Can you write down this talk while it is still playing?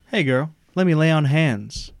Hey girl, let me lay on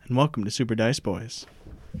hands, and welcome to Super Dice Boys.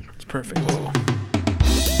 It's perfect.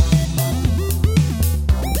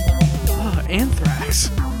 Oh,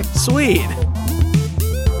 anthrax. Sweet.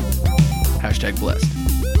 Hashtag blessed.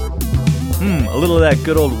 A little of that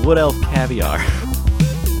good old wood elf caviar.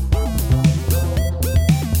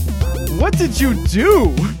 What did you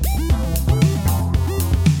do?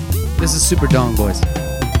 This is Super Dong, boys.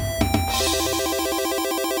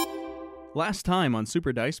 Last time on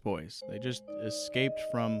Super Dice Boys, they just escaped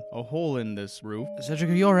from a hole in this roof. Cedric,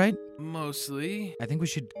 are you alright? Mostly. I think we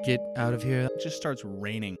should get out of here. It just starts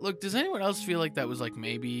raining. Look, does anyone else feel like that was like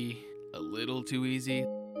maybe a little too easy?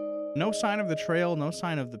 No sign of the trail, no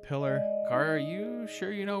sign of the pillar. Car, are you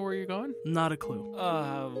sure you know where you're going? Not a clue.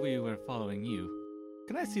 We were following you.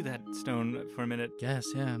 Can I see that stone for a minute? Yes,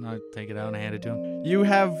 yeah, and I'll take it out and hand it to him. You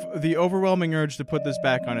have the overwhelming urge to put this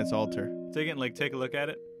back on its altar. Take it and take a look at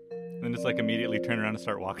it. And just immediately turn around and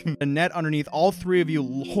start walking. The net underneath all three of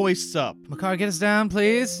you hoists up. Makar, get us down,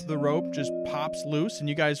 please. The rope just pops loose and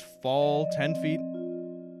you guys fall 10 feet.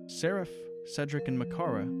 Seraph, Cedric, and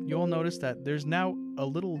Makara, you all notice that there's now a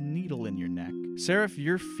little needle in your neck. Seraph,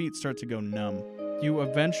 your feet start to go numb. You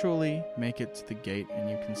eventually make it to the gate and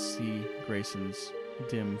you can see Grayson's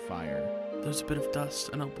dim fire. There's a bit of dust,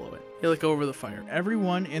 and I'll blow it. You look over the fire.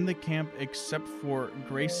 Everyone in the camp except for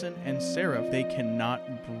Grayson and Seraph, they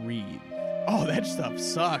cannot breathe. Oh, that stuff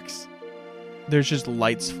sucks. There's just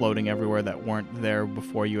lights floating everywhere that weren't there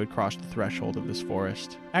before you had crossed the threshold of this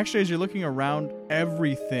forest. Actually, as you're looking around,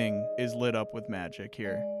 everything is lit up with magic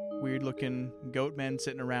here. Weird-looking goat men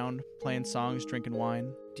sitting around, playing songs, drinking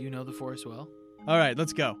wine. Do you know the forest well? All right,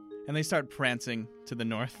 let's go. And they start prancing to the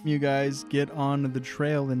north. You guys get on the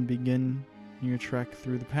trail and begin your trek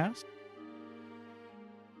through the pass.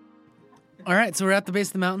 All right, so we're at the base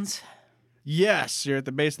of the mountains. Yes, you're at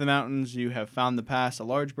the base of the mountains. You have found the pass. A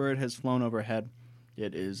large bird has flown overhead.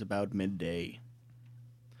 It is about midday.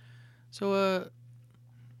 So,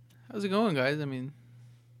 how's it going, guys? I mean,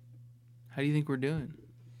 how do you think we're doing?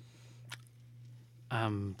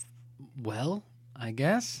 Well, I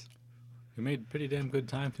guess. We made pretty damn good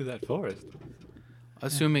time through that forest.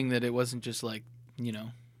 Assuming that it wasn't just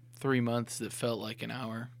 3 months that felt like an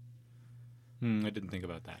hour. I didn't think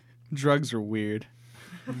about that. Drugs are weird.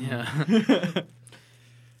 Yeah.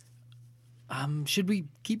 Should we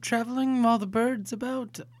keep traveling while the bird's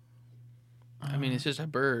about? I mean, it's just a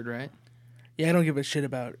bird, right? Yeah, I don't give a shit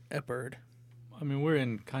about a bird. I mean, we're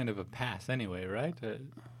in kind of a pass anyway, right?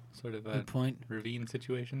 Sort of a Good point. ravine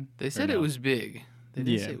situation. They said it was big. They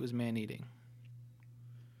didn't Yeah. say it was man-eating.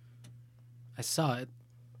 I saw it.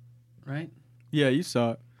 Right? Yeah, you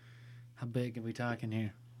saw it. How big are we talking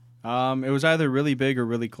here? It was either really big or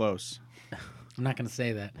really close. I'm not going to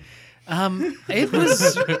say that. It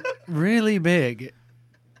was really big.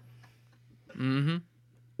 Mm-hmm.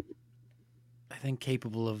 I think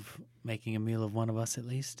capable of making a meal of one of us at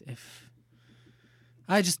least. If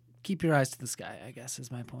I just keep your eyes to the sky, I guess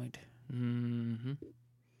is my point. Mm-hmm.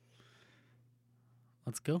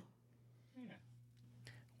 Let's go.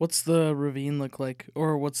 What's the ravine look like?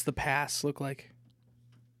 Or what's the pass look like?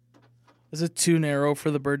 Is it too narrow for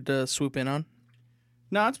the bird to swoop in on?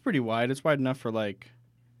 No, it's pretty wide. It's wide enough for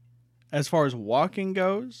as far as walking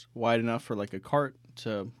goes, wide enough for a cart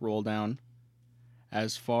to roll down.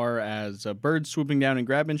 As far as a bird swooping down and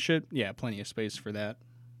grabbing shit, yeah, plenty of space for that.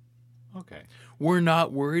 Okay. We're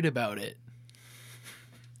not worried about it.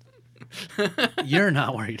 You're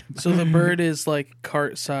not worried about So the bird is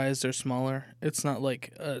cart sized or smaller. It's not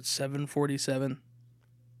like a 747.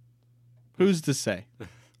 Who's to say?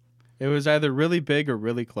 It was either really big or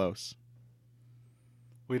really close.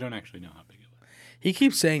 We don't actually know how big it was. He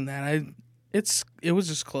keeps saying that. It was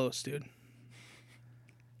just close, dude.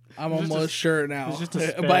 I'm It was almost just sure now. It was just a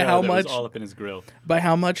sparrow By how that much? was all up in his grill. By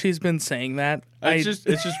how much he's been saying that. It's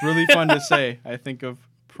just really fun to say. I think of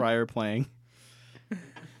prior playing.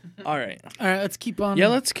 All right. All right, let's keep on. Yeah,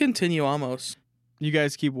 let's continue almost. You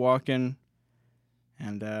guys keep walking,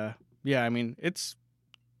 and yeah, I mean it's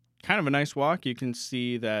kind of a nice walk. You can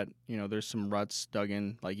see that there's some ruts dug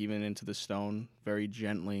in, even into the stone, very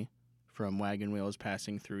gently, from wagon wheels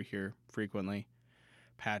passing through here frequently.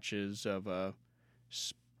 Patches of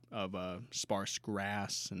sparse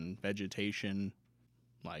grass and vegetation.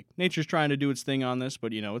 Nature's trying to do its thing on this,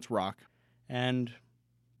 but it's rock. And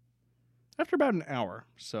after about an hour,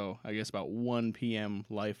 so I guess about 1 p.m.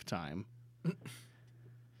 lifetime.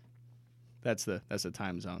 That's the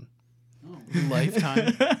time zone.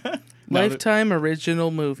 Lifetime. Lifetime original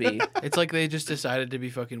movie. It's like they just decided to be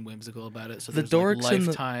fucking whimsical about it. So The there's dorks and the-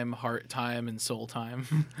 lifetime, heart time, and soul time.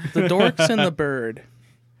 The dorks and the bird.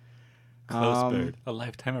 Close Bird, a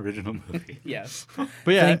Lifetime original movie. Yes.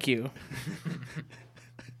 But yeah, Thank you.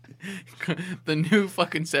 The new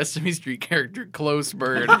fucking Sesame Street character, Close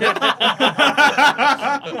Bird.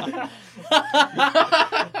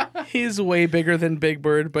 He's way bigger than Big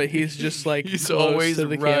Bird, but he's just like He's close always to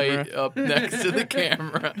the right camera. up next to the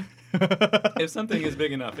camera. If something is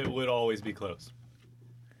big enough, it would always be close.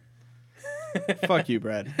 fuck you,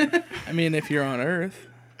 Brad. I mean, if you're on Earth.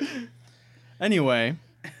 Anyway,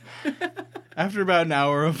 after about an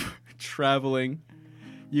hour of traveling,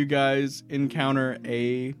 you guys encounter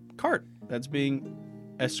a cart that's being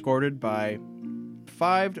escorted by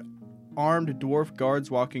 5 armed dwarf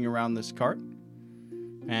guards walking around this cart.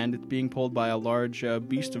 And it's being pulled by a large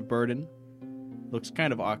beast of burden. Looks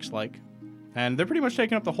kind of ox-like. And they're pretty much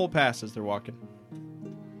taking up the whole pass as they're walking.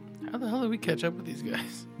 How the hell did we catch up with these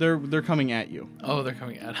guys? They're coming at you. Oh, they're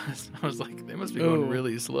coming at us. I was like, they must be going Ooh.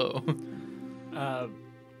 really slow.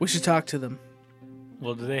 We should talk to them.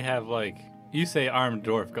 Well, do they have, like... You say armed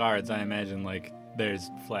dwarf guards, I imagine, like, there's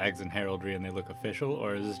flags and heraldry and they look official,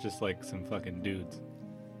 or is this just, like, some fucking dudes?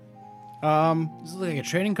 Is it like a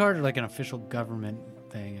trading card or like an official government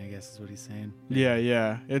thing? I guess is what he's saying.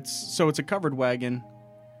 Yeah. It's a covered wagon.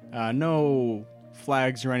 No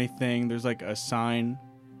flags or anything. There's like a sign,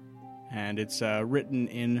 and it's written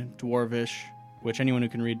in Dwarvish, which anyone who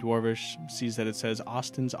can read Dwarvish sees that it says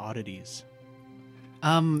Austin's Oddities.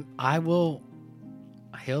 I will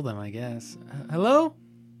hail them, I guess. Hello?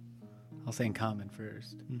 I'll say in common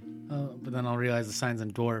first. But then I'll realize the sign's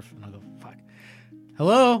in dwarf, and I'll go, fuck.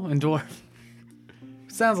 Hello? In dwarf.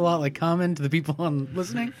 Sounds a lot like common to the people on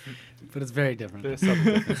listening, but it's very different. There's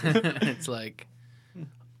something different. It's like,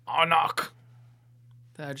 Anak.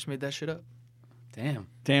 I just made that shit up.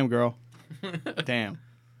 Damn, girl. Damn.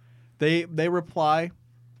 They reply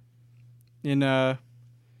in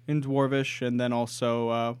Dwarvish, and then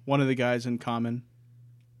also one of the guys in common.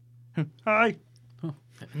 Hi.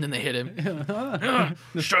 And then they hit him.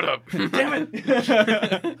 Shut up. Damn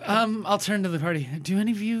it. I'll turn to the party. Do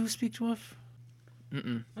any of you speak dwarf?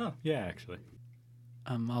 Mm-mm. Oh, yeah, actually.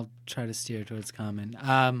 I'll try to steer towards common.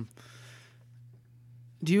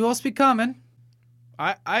 Do you all speak common?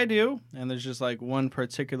 I do. And there's just like one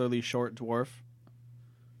particularly short dwarf.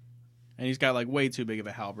 And he's got like way too big of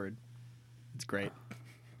a halberd. It's great.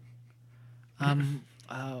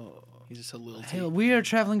 Oh, He's just a little hey, we are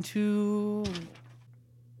traveling to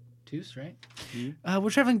Toos, right? We're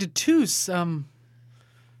traveling to Toos.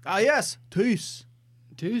 Yes. Toos.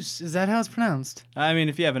 Toos, is that how it's pronounced? I mean,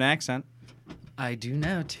 if you have an accent. I do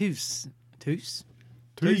now. Toos. Toos?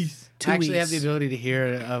 Toos. I actually have the Toos. ability to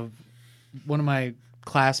hear one of my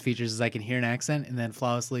class features is I can hear an accent and then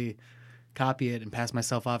flawlessly copy it and pass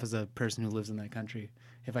myself off as a person who lives in that country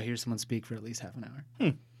if I hear someone speak for at least half an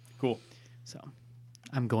hour. Cool. So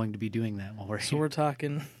I'm going to be doing that while we're So here. we're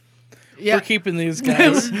talking. Yeah. We're keeping these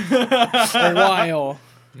guys a while.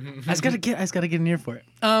 I just gotta get an ear for it.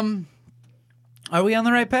 Are we on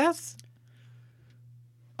the right path?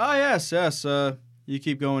 Oh, yes. You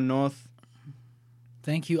keep going north.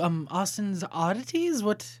 Thank you. Austin's Oddities?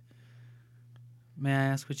 What? May I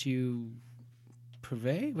ask what you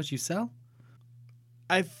purvey? What you sell?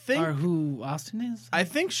 I think Or who Austin is? I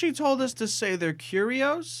think she told us to say they're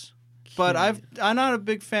curios, but I'm not a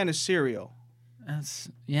big fan of cereal.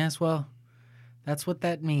 Well, that's what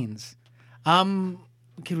that means.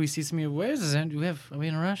 Could we see some of your wares? Are we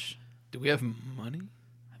in a rush? Do we have money?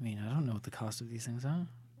 I mean, I don't know what the cost of these things are.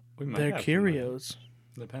 We might They're have some money. curios.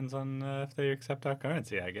 Depends on if they accept our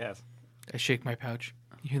currency, I guess. I shake my pouch.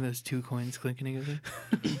 You hear those 2 coins clinking together?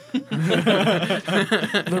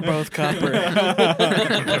 They're both copper.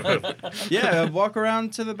 Yeah, walk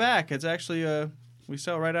around to the back. It's actually we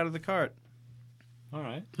sell right out of the cart. All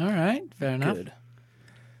right. All right, fair enough. Good.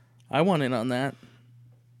 I want in on that.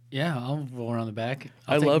 Yeah, I'll roll around the back.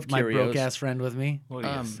 I I'll love take my curios. broke ass friend with me. What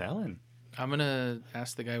are you selling? I'm going to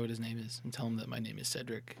ask the guy what his name is and tell him that my name is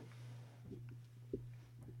Cedric.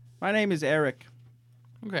 My name is Eric.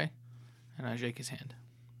 Okay. And I shake his hand.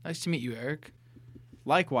 Nice to meet you, Eric.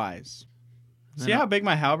 Likewise. Then See how big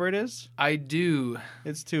my halberd is? I do.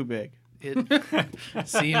 It's too big. It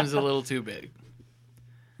seems a little too big.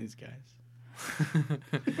 These guys.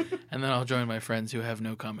 And then I'll join my friends who have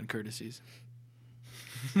no common courtesies.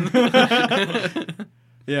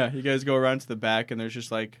 Yeah, you guys go around to the back, and there's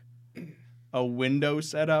just like a window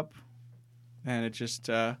set up, and it just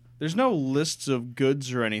there's no lists of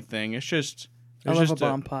goods or anything. It's just I there's love a just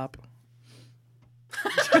bomb pop.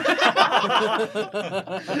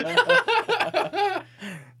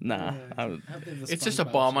 Nah, It's just a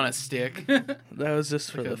bomb on a stick. that was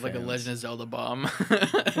just for like the a fans. Legend of Zelda bomb.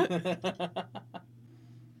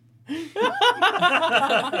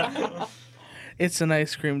 It's an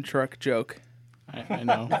ice cream truck joke. I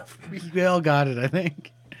know. We all got it, I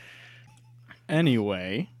think.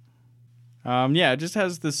 Anyway, yeah, it just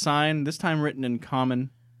has the sign, this time written in common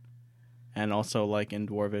and also like in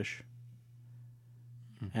dwarvish.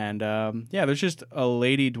 And yeah, there's just a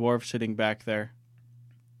lady dwarf sitting back there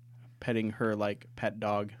petting her like pet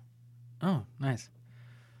dog. Oh, nice.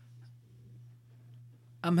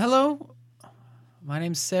 Hello. My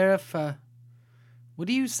name's Seraph. What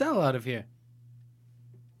do you sell out of here?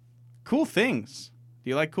 Cool things. Do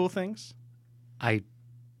you like cool things? I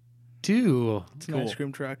do. It's an Cool. ice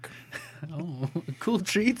cream truck. Oh, cool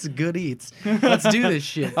treats, good eats. Let's do this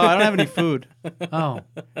shit. Oh, I don't have any food. Oh,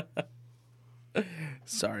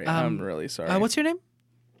 Sorry, I'm really sorry. what's your name?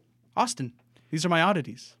 Austin, these are my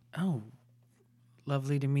oddities. Oh,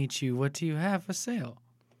 lovely to meet you. What do you have for sale?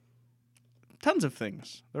 Tons of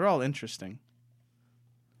things. They're all interesting.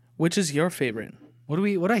 Which is your favorite? What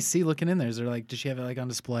do I see looking in there? Is there like, does she have it like on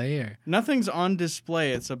display or? Nothing's on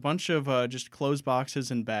display. It's a bunch of just closed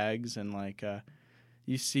boxes and bags, and like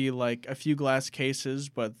you see like a few glass cases,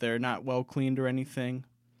 but they're not well cleaned or anything.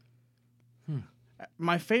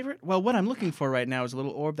 My favorite, well, what I'm looking for right now is a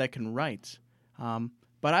little orb that can write.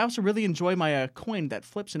 But I also really enjoy my coin that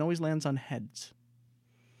flips and always lands on heads.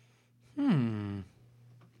 Do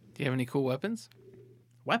you have any cool weapons?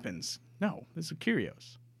 Weapons? No, this is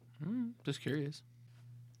curios. Just curious.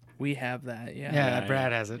 We have that, yeah. Yeah,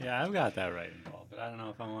 Brad has it. Yeah, I've got that right involved, but I don't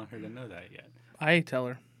know if I want her to know that yet. I tell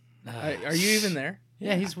her. Are you even there?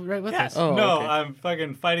 Yeah, he's right with Yes. us. Oh, no, okay. I'm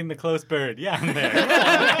fucking fighting the close bird. Yeah, I'm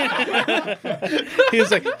there. He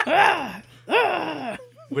was like,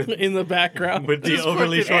 with, in the background. with the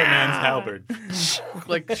overly short man's halberd.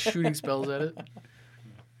 Like shooting spells at it.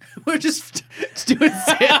 We're just doing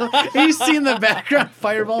sale. You see in the background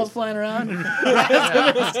fireballs flying around and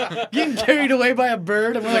getting carried away by a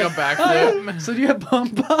bird. And we're Like a like, backflip. so do you have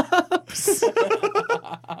bump ups?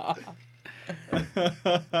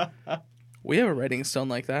 We have a writing stone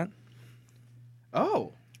like that.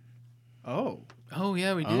 Oh. Oh,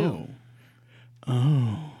 yeah, we do.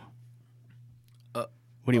 What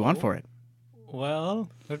do you want for it? Well,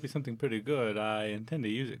 that'd be something pretty good. I intend to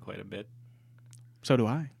use it quite a bit. So do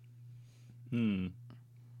I.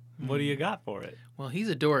 What do you got for it? Well, he's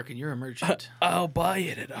a dork and you're a merchant. I'll buy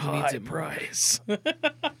it at a Who needs high it more? price.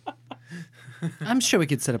 I'm sure we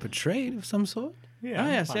could set up a trade of some sort. Yeah. Oh,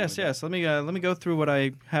 I'm yes, fine yes, with yes. Let me go through what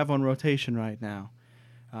I have on rotation right now.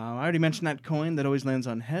 I already mentioned that coin that always lands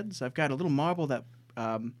on heads. I've got a little marble that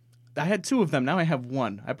I had two of them. Now I have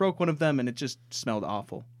one. I broke one of them and it just smelled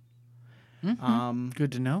awful.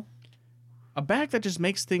 Good to know. A bag that just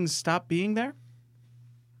makes things stop being there.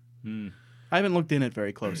 that. I haven't looked in it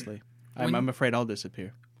very closely. I'm afraid I'll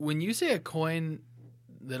disappear. When you say a coin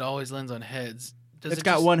that always lands on heads, does It's it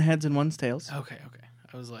got just... one heads and one tails. Okay.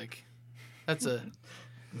 I was like, that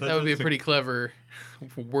would be a pretty clever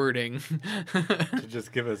wording. To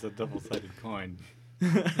just give us a double-sided coin.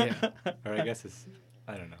 Yeah. Or I guess it's,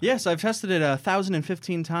 I don't know. Yes, I've tested it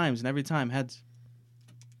 1,015 times, and every time heads.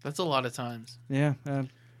 That's a lot of times. Yeah,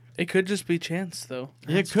 It could just be chance, though.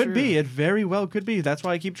 it That's could true. be. It very well could be. That's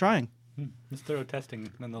why I keep trying. It's thorough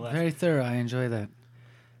testing, nonetheless. Very thorough. I enjoy that.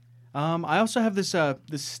 I also have this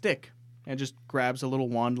this stick. It just grabs a little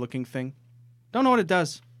wand-looking thing. Don't know what it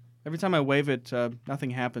does. Every time I wave it,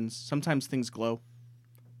 nothing happens. Sometimes things glow.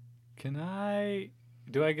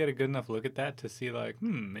 Do I get a good enough look at that to see, like,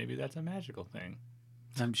 maybe that's a magical thing?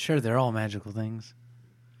 I'm sure they're all magical things.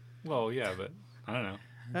 Well, yeah, but I don't know.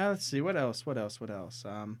 Let's see. What else?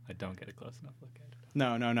 I don't get a close enough look at it.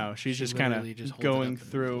 No. She's She just kind literally just of holds it going up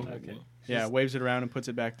and- through. Okay. Yeah, waves it around and puts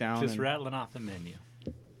it back down. Just and- rattling off the menu.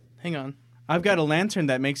 Hang on. I've got a lantern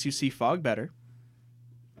that makes you see fog better.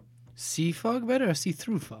 See fog better or see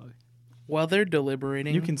through fog? While they're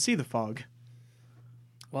deliberating, You can see the fog.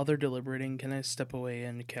 can I step away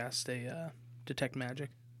and cast a detect magic?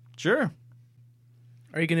 Sure.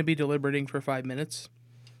 Are you going to be deliberating for 5 minutes?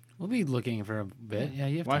 We'll be looking for a bit. Yeah,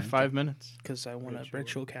 you have Why time. 5 minutes? Because I want to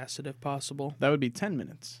ritual cast it if possible. That would be 10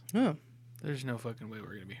 minutes. Oh, There's no fucking way we're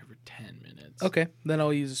going to be here for 10 minutes. okay. Then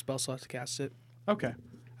I'll use a spell slot to cast it. Okay.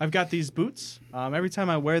 I've got these boots. Every time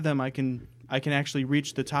I wear them, I can actually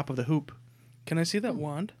reach the top of the hoop. Can I see that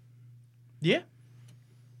wand? Yeah.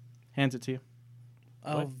 Hands it to you.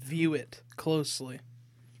 I'll view it closely.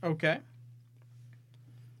 Okay.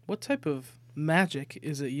 What type of magic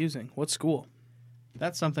is it using? What school?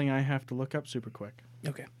 That's something I have to look up super quick.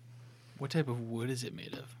 Okay. What type of wood is it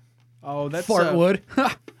made of? Oh, that's Fartwood.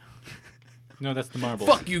 No, that's the marble.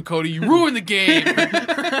 Fuck you, Cody. You ruined the game.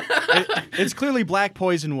 It's clearly black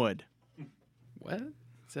poison wood. What?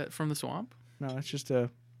 Is that from the swamp? No, it's just a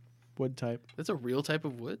wood type. That's a real type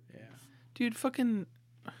of wood? Yeah. Dude, fucking...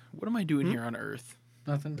 What am I doing here on Earth?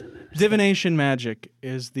 Nothing. Divination magic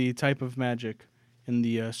is the type of magic in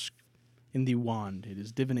the wand. It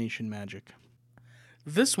is divination magic.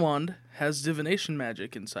 This wand has divination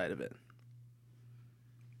magic inside of it.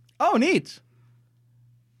 Oh, neat.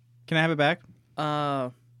 Can I have it back?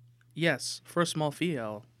 Yes. For a small fee,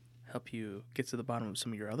 I'll help you get to the bottom of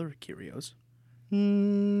some of your other curios.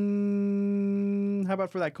 How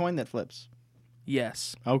about for that coin that flips?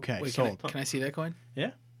 Yes. Okay, Wait, sold. can I see that coin?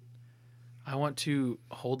 Yeah. I want to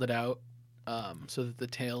hold it out so that the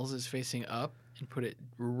tails is facing up and put it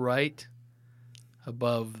right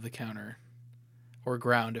above the counter or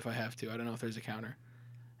ground if I have to. I don't know if there's a counter,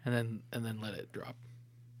 and then let it drop.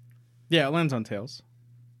 Yeah, it lands on tails.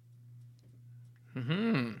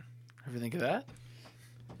 Ever think of that?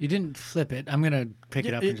 You didn't flip it. I'm gonna pick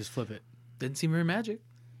it up and just flip it. Didn't seem very magic.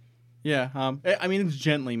 Yeah. I mean, it's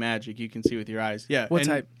gently magic. You can see with your eyes. Yeah. What and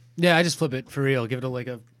type? Yeah, I just flip it for real. Give it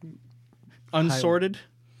a Unsorted.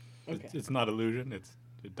 It's not illusion.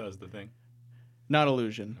 It does the thing. Not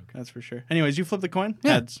illusion. Okay. That's for sure. Anyways, you flip the coin.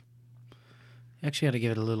 Yeah. Heads. Actually, had to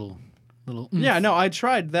give it a little. Yeah. No, I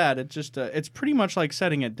tried that. It just it's pretty much like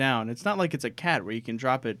setting it down. It's not like it's a cat where you can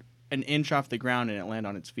drop it an inch off the ground and it land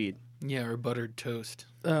on its feet. Yeah, or buttered toast.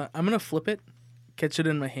 I'm gonna flip it, catch it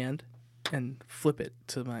in my hand, and flip it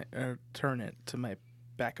to my turn it to my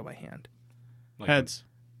back of my hand. Like Heads.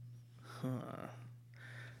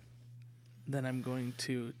 Then I'm going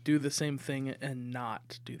to do the same thing and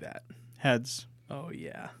not do that. Heads. Oh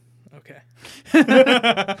yeah. Okay.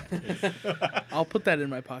 I'll put that in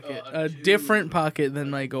my pocket. A different pocket than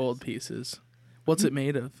my gold pieces. What's it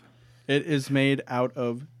made of? It is made out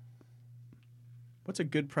of. What's a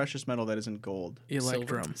good precious metal that isn't gold?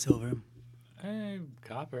 Electrum. Silver.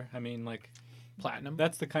 Copper. I mean, like, Platinum.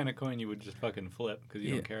 that's the kind of coin you would just fucking flip because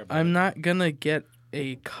you don't care about I'm it. not gonna get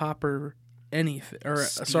a copper anything, or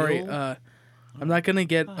sorry, Steel? I'm not gonna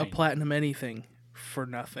get a Fine. platinum anything for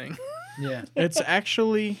nothing. Yeah. It's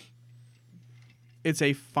actually. It's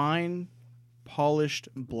a fine, polished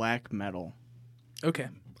black metal. Okay,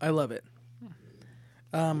 I love it.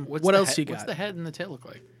 What's what the else he- you got? What's the head and the tail look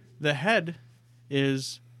like? The head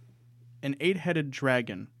is an 8-headed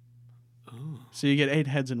dragon. So you get 8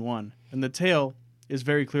 heads in one. And the tail is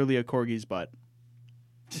very clearly a corgi's butt.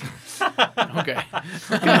 Okay.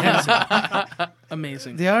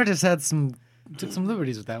 Amazing. The artist took some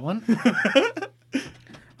liberties with that one.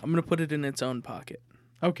 I'm gonna put it in its own pocket.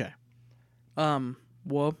 Okay.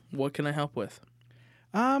 Well, what can I help with?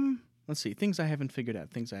 Let's see. Things I haven't figured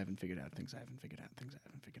out. Things I haven't figured out.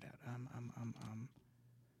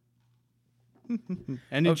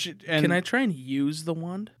 And Can I try and use the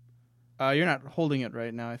wand? You're not holding it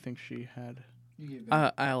right now. I think she had.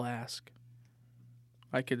 I'll ask.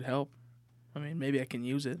 I could help. I mean, maybe I can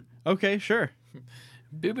use it. Okay, sure.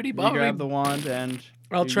 Bibbity You bobbity. grab the wand and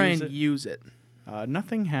I'll you try use and it. use it.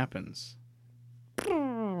 Nothing happens.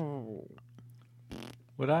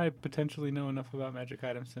 Would I potentially know enough about magic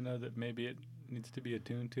items to know that maybe it needs to be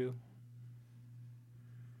attuned to?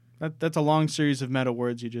 That's a long series of meta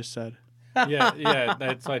words you just said. Yeah,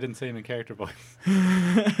 that's why I didn't say them in character voice.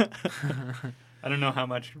 I don't know how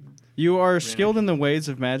much. You are skilled in the ways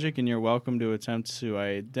of magic, and you're welcome to attempt to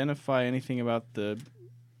identify anything about the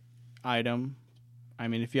item. I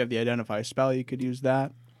mean, if you have the identify spell, you could use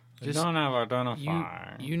that. Just- don't have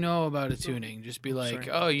identify. You know about attuning. Just be like, sorry.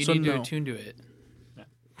 oh, you So need to no. attune to it.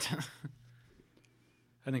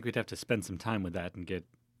 I think we'd have to spend some time with that and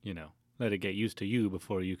let it get used to you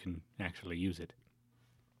before you can actually use it.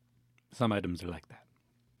 Some items are like that.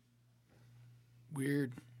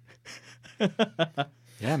 Weird.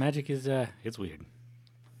 Yeah, magic is it's weird.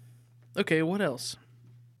 Okay, what else?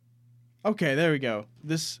 Okay, there we go.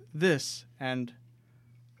 This, and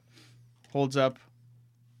holds up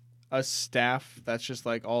a staff that's just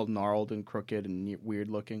like all gnarled and crooked and weird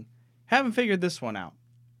looking. Haven't figured this one out.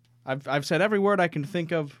 I've said every word I can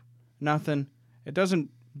think of. Nothing. It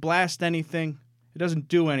doesn't blast anything. It doesn't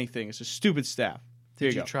do anything. It's a stupid staff. Here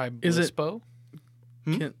Did you go. try Is it- Blissbow?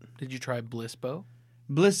 Can, Did you try Blissbow?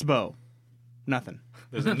 Blissbow. Nothing.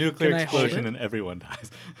 There's a nuclear Can I hold explosion it? and everyone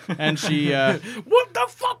dies. And she What the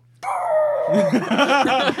fuck?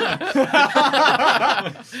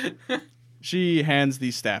 she hands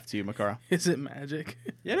the staff to you, Makara. is it magic?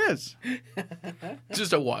 It is.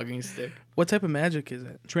 Just a walking stick. What type of magic is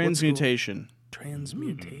it? Transmutation.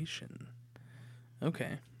 Transmutation.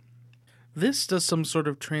 Okay. This does some sort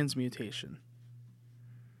of transmutation.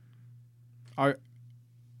 Are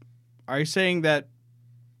you saying that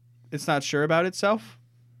it's not sure about itself?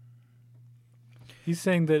 He's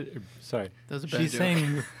saying that. Sorry. That was a bad She's joke.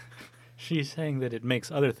 saying. She's saying that it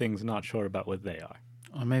makes other things not sure about what they are.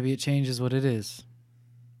 Or maybe it changes what it is.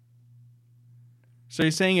 So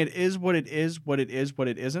you're saying it is what it is, what it is, what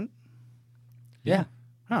it isn't? Yeah.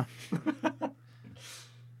 Huh.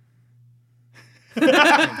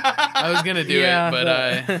 I was gonna do Yeah, it, but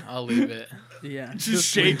I'll leave it. Yeah. Just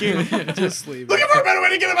shaking. Just leave it. Looking for a better way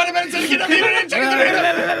to get him out of bed instead of getting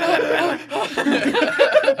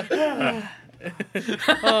up.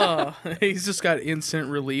 Oh, he's just got instant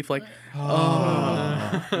relief. Like,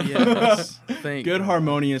 oh, yes. Thank Good God.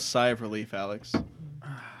 harmonious sigh of relief, Alex.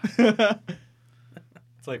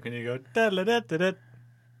 It's like when you go. Da-da-da-da-da.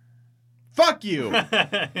 Fuck you.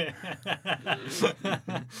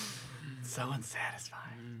 So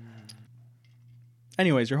unsatisfying.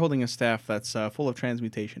 Anyways, you're holding a staff that's full of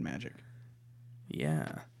transmutation magic.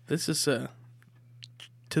 Yeah. This is to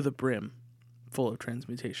the brim, full of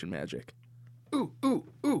transmutation magic. Ooh,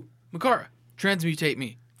 Makara, transmutate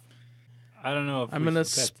me. I don't know if I'm we gonna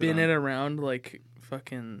should test spin on- it around like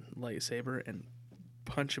fucking lightsaber and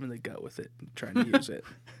punch him in the gut with it, trying to use it.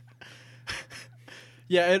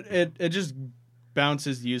 Yeah, it just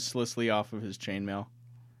bounces uselessly off of his chainmail.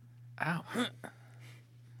 Ow.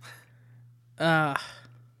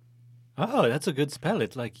 Oh, that's a good spell.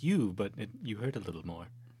 It's like you, but you hurt a little more.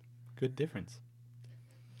 Good difference.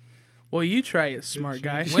 Well, you try it, smart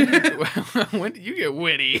guy. When did you get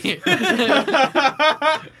witty?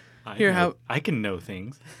 I can know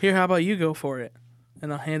things. Here, how about you go for it,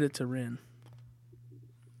 and I'll hand it to Rin.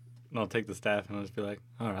 And I'll take the staff and I'll just be like,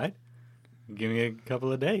 all right, give me a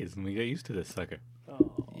couple of days and we get used to this sucker.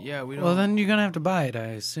 Yeah, we don't. Well, then you're going to have to buy it, I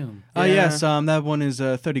assume. Yes, that one is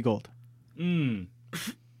 30 gold.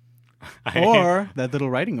 Or that little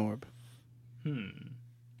writing orb.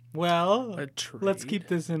 Well, A trade. let's keep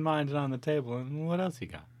this in mind and on the table. And what else you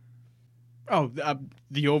got? Oh,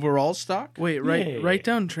 the overall stock? Wait, Yeah. write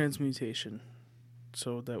down transmutation,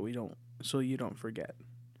 so you don't forget,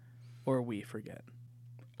 or we forget.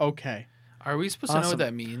 Okay. Are we supposed to know Awesome. what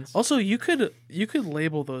that means? Also, you could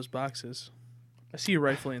label those boxes. I see you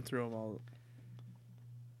rifling through them all.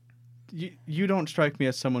 You don't strike me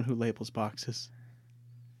as someone who labels boxes.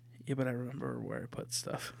 Yeah, but I remember where I put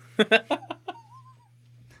stuff.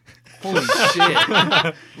 Holy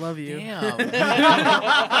shit! Love you. Damn.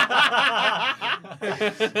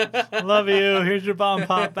 Love you. Here's your bomb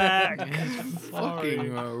pop back.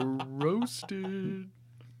 Fucking roasted.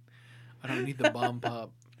 I don't need the bomb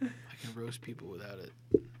pop. I can roast people without it.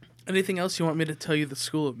 Anything else you want me to tell you? The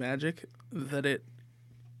School of Magic that it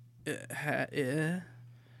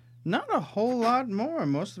Not a whole lot more.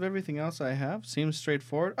 Most of everything else I have seems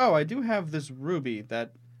straightforward. Oh, I do have this ruby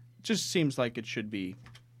that just seems like it should be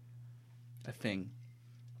a thing.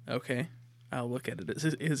 Okay, I'll look at it.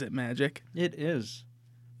 Is it magic? It is.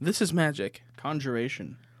 This is magic.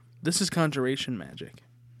 Conjuration. This is conjuration magic.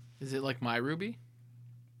 Is it like my ruby?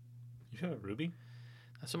 You have a ruby?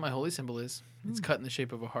 That's what my holy symbol is. It's cut in the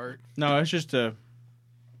shape of a heart. No, it's just a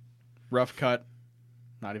rough cut.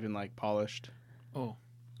 Not even like polished. Oh.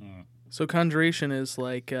 So conjuration is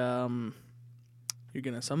like you're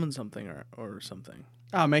gonna summon something or something.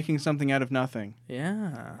 Ah, making something out of nothing.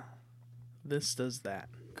 Yeah, this does that.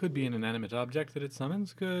 Could be an inanimate object that it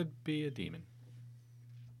summons. Could be a demon.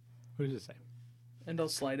 What does it say? And I'll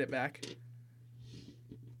slide it back.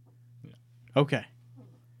 Okay.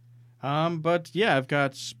 But yeah, I've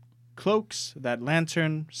got cloaks, that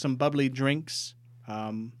lantern, some bubbly drinks,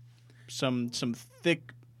 some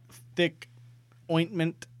thick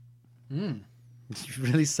ointment. You're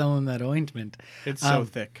really selling that ointment. It's so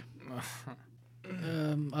thick.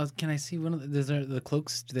 Can I see one of the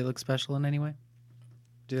cloaks? Do they look special in any way?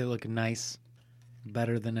 Do they look nice?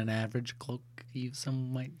 Better than an average cloak,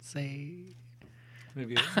 some might say.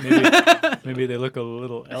 Maybe they look a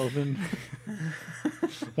little elven.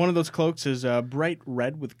 One of those cloaks is bright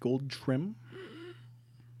red with gold trim.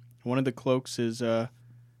 One of the cloaks is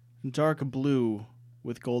dark blue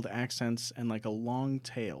with gold accents and like a long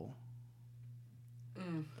tail.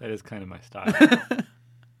 That is kind of my style.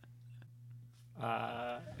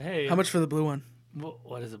 Hey, How much for the blue one?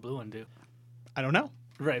 What does the blue one do? I don't know,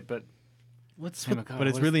 Right, but What's hey, with, Makara, but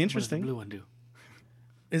it's what really does the interesting. blue one do?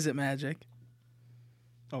 Is it magic?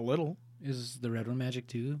 A little. is the red one magic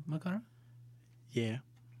too, Makara? Yeah.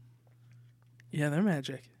 Yeah, they're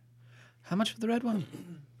magic. How much for the red one?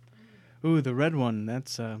 Ooh, the red one.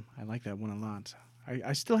 That's I like that one a lot.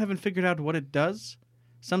 I still haven't figured out what it does.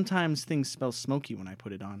 Sometimes things smell smoky when I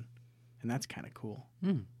put it on, and that's kind of cool.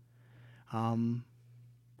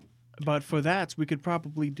 But for that, we could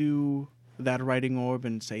probably do that writing orb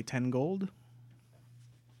and say 10 gold.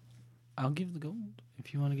 I'll give the gold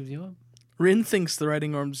if you want to give the orb. Rin thinks the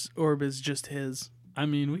writing orb is just his. I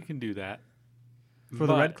mean, we can do that. For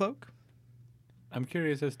the red cloak? I'm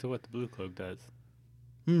curious as to what the blue cloak does.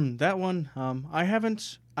 That one, I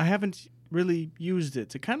haven't really used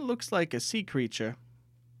it. It kind of looks like a sea creature.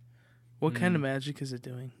 What kind of magic is it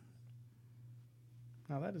doing?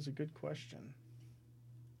 Now, that is a good question.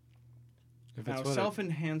 If Now, it's what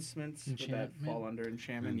self-enhancements, would that Enchantment? fall under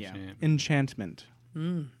enchantment? Yeah. Enchantment.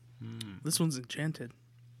 Enchantment. This one's enchanted.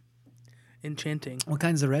 Enchanting. What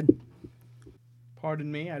kind's the red?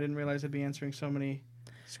 Pardon me, I didn't realize I'd be answering so many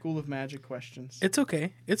School of Magic questions. It's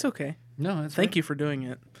okay. It's okay. No, that's Thank you for doing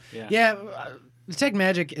it. Yeah. Yeah, detect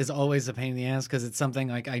magic is always a pain in the ass because it's something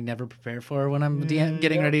like I never prepare for when I'm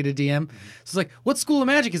getting ready to DM. So it's like, what school of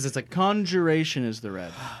magic is it? It's like, Conjuration is the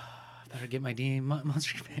red. better get my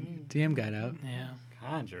Monster DM guide out. Yeah.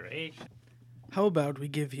 Conjuration. How about we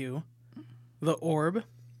give you the orb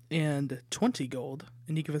and 20 gold,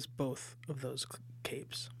 and you give us both of those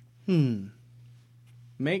capes.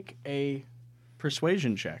 Make a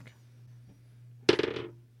persuasion check.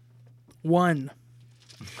 1.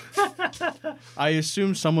 I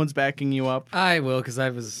assume someone's backing you up. I will because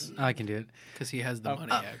I can do it. Because he has the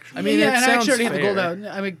money, actually. I mean, yeah, it and I sounds actually already have the fair. gold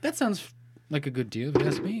out. I mean, that sounds like a good deal if you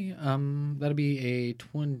ask me. That'll be a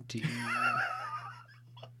 20.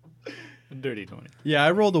 A dirty 20. Yeah,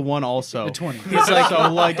 I rolled a 1 also. A 20. He's like,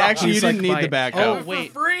 so like, actually, you He's didn't like, need the backup. oh, For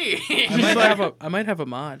wait. free! I might have a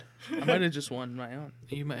mod. I might have just won my own.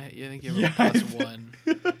 You might. I think you have a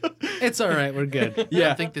 +1. It's all right. We're good.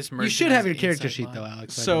 I think this You merchant should have has your character insight sheet, mod. though,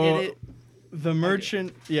 Alex. So the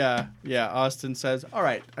merchant, yeah, Austin says, all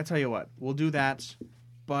right, I tell you what, we'll do that,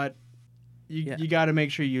 but you got to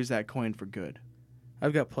make sure you use that coin for good.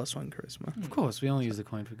 I've got +1 charisma. Of course, we only use the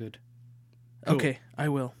coin for good. Cool. Okay, I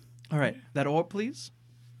will. All right, that orb, please.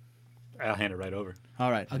 I'll hand it right over. All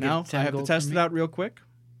right, I'll now give 10 I have to gold test from it me. out real quick.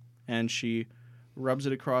 And she rubs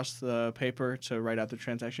it across the paper to write out the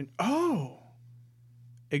transaction. Oh,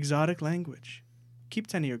 exotic language. Keep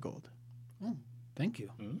 10 of your gold. Thank you.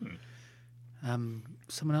 Mm.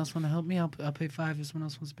 Someone else want to help me? I'll pay 5 if someone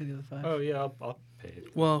else wants to pay the other 5. Oh, yeah, I'll pay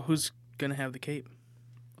it. Well, who's going to have the cape?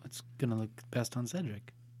 It's gonna look best on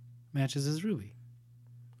Cedric. Matches his ruby.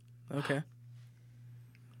 Okay.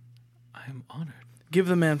 I am honored. Give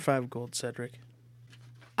the man 5 gold, Cedric.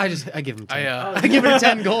 I give him 10. I I give her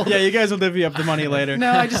 10 gold. Yeah, you guys will divvy up the money later.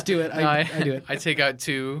 No, I just do it. No, I do it. I take out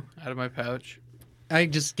 2 out of my pouch. I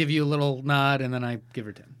just give you a little nod and then I give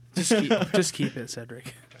her 10. Just keep it,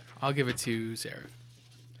 Cedric. I'll give it to Sarah.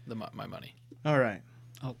 My money. All right.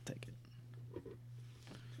 I'll take it.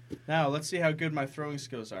 Now, let's see how good my throwing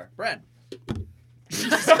skills are. Brad.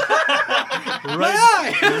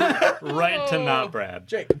 Right to not Brad.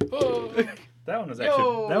 Jake. That one was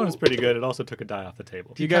actually that one was pretty good. It also took a die off the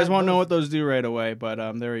table. You guys won't know what those do right away, but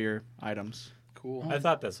there are your items. Cool. I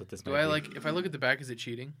thought that's what this Do might I be. if I look at the back, is it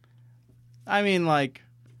cheating? I mean, like,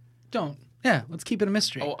 Don't. Yeah, let's keep it a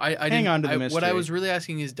mystery. Oh, I Hang didn't, on to the What I mystery. was really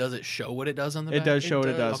asking is, does it show what it does on the back? it does show what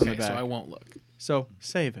it does on Okay, the back. so I won't look. So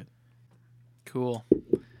save it. Cool.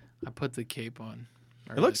 I put the cape on.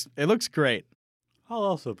 Or It looks great. I'll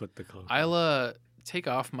also put the cloak. I'll take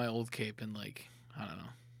off my old cape and I don't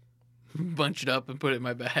know, bunch it up and put it in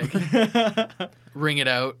my bag. Ring it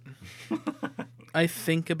out. I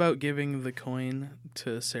think about giving the coin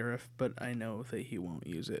to Seraph, but I know that he won't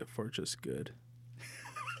use it for just good.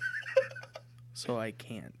 So I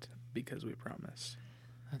can't, because we promised.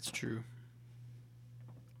 That's true.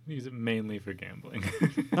 Use it mainly for gambling.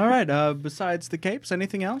 All right. Besides the capes,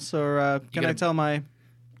 anything else, or can I gotta- tell my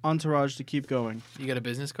entourage to keep going? You got a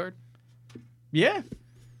business card? Yeah.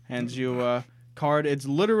 Hands you a card. It's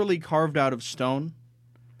literally carved out of stone,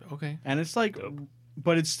 Okay. and it's like, Dope.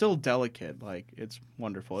 but it's still delicate. Like, it's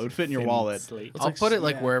wonderful. It would fit in your Thin wallet. slate. I'll put it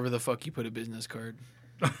yeah. wherever the fuck you put a business card.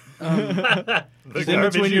 The It's in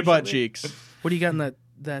garbage between your butt usually. cheeks. What do you got in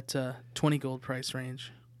that 20 gold price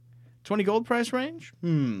range? 20 gold price range?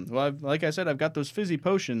 Well, like I said, I've got those fizzy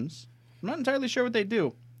potions. I'm not entirely sure what they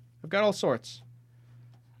do. I've got all sorts.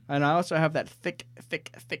 And I also have that thick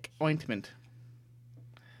ointment.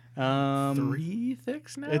 3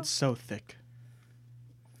 thicks now? It's so thick.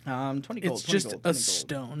 20 gold. It's 20 just gold, 20 a gold.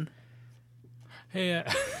 stone. Hey,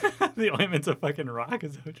 the ointment's a fucking rock.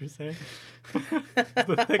 Is that what you're saying?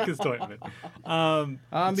 The thickest ointment.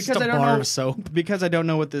 Because Just a I don't bar know of soap. because I don't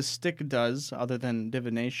know what this stick does other than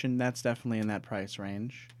divination. That's definitely in that price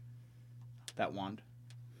range. That wand.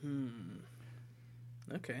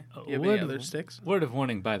 Okay. Uh, You have what- any other sticks? Word of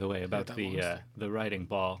warning, by the way, about that the writing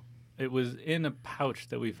ball. It was in a pouch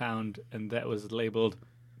that we found, and that was labeled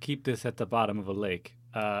 "Keep this at the bottom of a lake."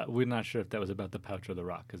 We're not sure if that was about the pouch or the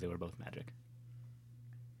rock because they were both magic.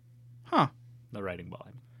 Huh. The writing ball. I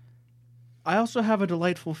mean. I also have a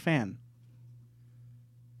delightful fan.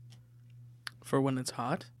 For when it's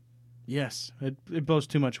hot? Yes, it blows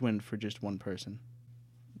too much wind for just one person.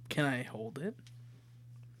 Can I hold it?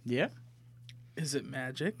 Yeah, Is it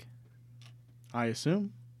magic? I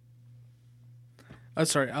assume. Oh,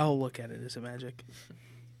 sorry, I'll look at it. Is it magic?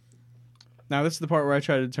 Now, this is the part where I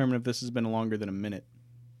try to determine if this has been longer than a minute.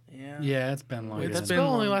 Yeah. Yeah, it's been longer. Wait, that It's than- been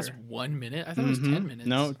spell only longer. lasts 1 minute? I thought it was 10 minutes.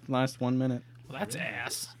 No, it lasts 1 minute. Well, that's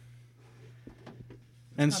ass.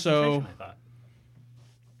 And so, Concentration, I thought.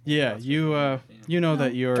 yeah, you know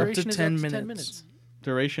that your Duration is 10 up to minutes. 10 minutes.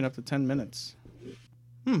 duration up to 10 minutes.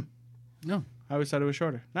 No. I always thought it was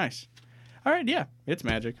shorter. Nice. All right, yeah, it's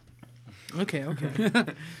magic. Okay,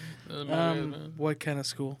 okay. What kind of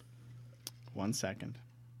school? 1 second.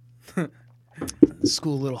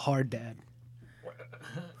 School little hard dad.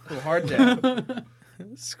 Little hard dad.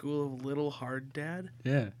 School of Little Hard Dad?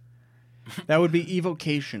 Yeah. That would be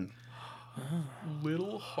evocation.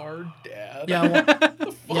 Little hard dad. Yeah,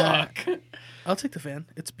 well, Fuck. I'll take the fan.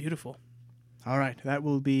 It's beautiful. All right, that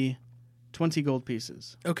will be 20 gold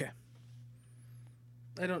pieces. Okay.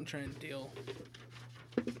 I don't try and deal.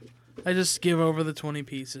 I just give over the 20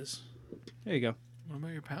 pieces. There you go. What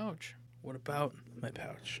about your pouch? What about my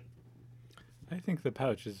pouch? I think the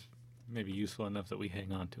pouch is maybe useful enough that we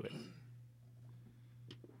hang on to it.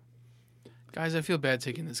 Guys, I feel bad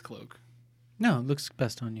taking this cloak. No, it looks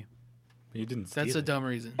best on you. You didn't steal That's a it. dumb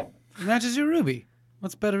reason. It matches your ruby.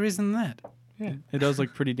 What's better reason than that? Yeah. It does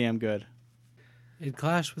look pretty damn good. It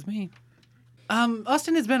clashed with me.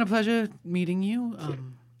 Austin, it's been a pleasure meeting you.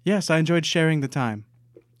 Yes, I enjoyed sharing the time.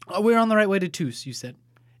 We're on the right way to Toos, you said.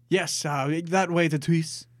 Yes, that way to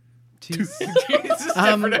Tweece. Toos. It's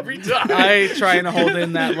different every time. I try and hold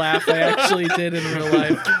in that laugh I actually did in real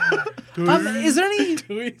life. Is there any...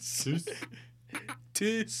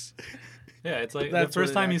 Yeah, it's like That's the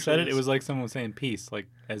first what it time you said actually it, it is. was like someone was saying peace, like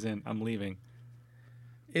as in I'm leaving.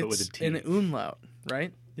 But with It's a T. an umlaut,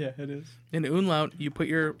 right? Yeah, it is. In umlaut, you put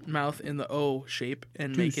your mouth in the O shape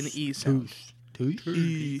and make an E sound.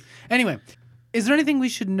 E. Anyway, is there anything we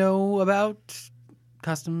should know about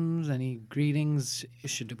customs? Any greetings?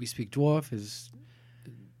 Should we speak dwarf? Is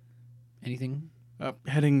anything?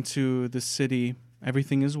 Heading to the city,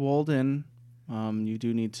 everything is walled in. You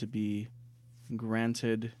do need to be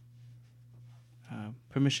granted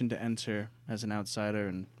permission to enter as an outsider,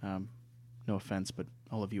 and no offense, but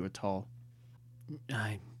all of you are tall.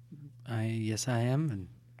 I yes, I am, and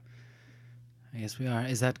I guess we are.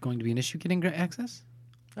 Is that going to be an issue getting access?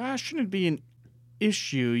 Shouldn't be an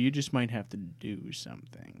issue. You just might have to do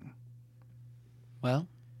something. Well,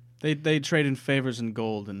 They trade in favors and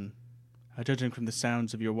gold, and judging from the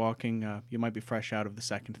sounds of your walking, you might be fresh out of the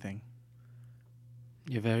second thing.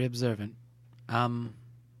 you're very observant.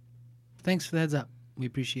 Thanks for the heads up. We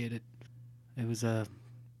appreciate it. It was a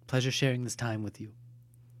pleasure sharing this time with you.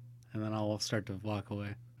 And then I'll start to walk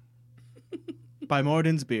away. By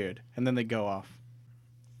Morden's beard, and then they go off.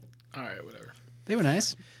 All right, whatever. They were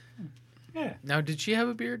nice. Yeah. Now, did she have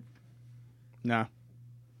a beard? Nah,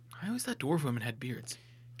 I always thought dwarf women had beards.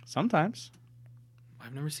 sometimes.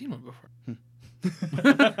 I've never seen one before.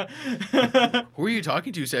 Who are you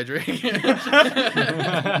talking to, Cedric?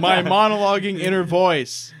 My monologuing inner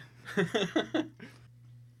voice.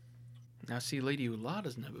 Now, see, Lady Ula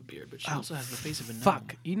doesn't have a beard, but she also has the face of a gnome.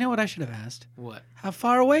 Fuck. You know what I should have asked? What? How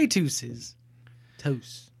far away Toos is?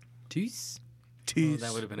 Toos. Toos? Oh,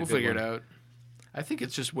 that would have been a We'll good figure one. it out. I think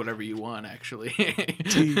it's just whatever you want, actually.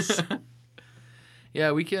 Jeez.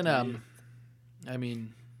 Yeah, we can, I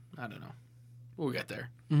mean, I don't know. We'll get there.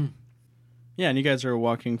 Yeah, and you guys are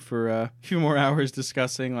walking for a few more hours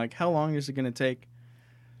discussing, like, how long is it going to take?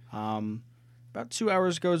 About 2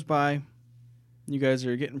 hours goes by. You guys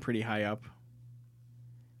are getting pretty high up.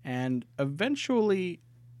 And eventually,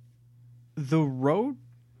 the road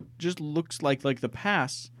just looks like the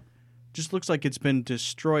pass just looks like it's been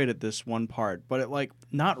destroyed at this one part. But,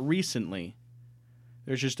 not recently.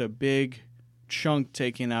 There's just a big chunk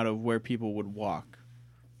taken out of where people would walk.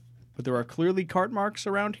 But there are clearly cart marks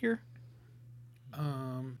around here.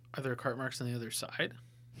 Are there cart marks on the other side?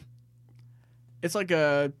 It's like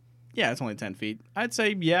it's only 10 feet. I'd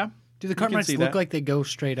say, yeah. Do the You cart can marks see look that. like they go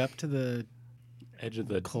straight up to the Edge of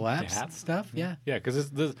the collapse gap? stuff? Yeah. Yeah, because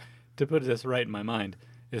this, to put this right in my mind,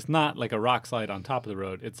 it's not like a rock slide on top of the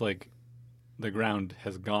road. It's like the ground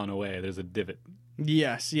has gone away. There's a divot.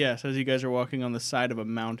 Yes, as you guys are walking on the side of a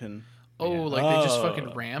mountain. Oh, Yeah. like they just Oh.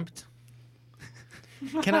 fucking ramped?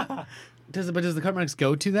 Can I? Does the cart marks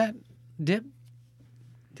go to that divot?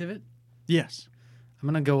 Yes. I'm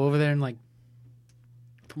gonna go over there and like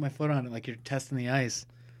put my foot on it, like you're testing the ice.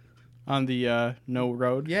 On the no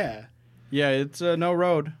road? Yeah. Yeah, it's no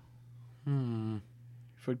road. Hmm.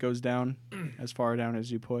 Foot goes down as far down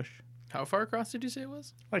as you push. How far across did you say it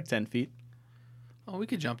was? Like 10 feet. Oh, we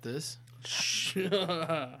could jump this.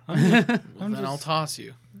 Oh, Then I'll toss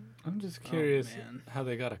you. I'm just curious man. how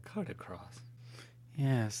they got a cart across.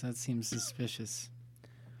 Yes, that seems suspicious.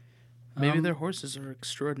 Maybe their horses are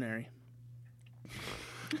extraordinary.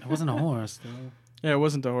 It wasn't a horse, though. Yeah, it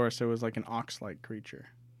wasn't a horse. It was like an ox-like creature.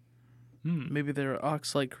 Maybe their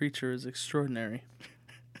ox-like creature is extraordinary.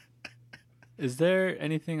 Is there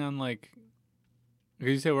anything on like?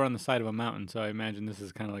 Because you say we're on the side of a mountain, so I imagine this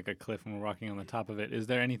is kind of like a cliff, and we're walking on the top of it. Is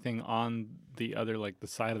there anything on the other, like the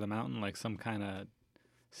side of the mountain, like some kind of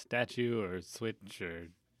statue or switch or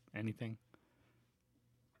anything?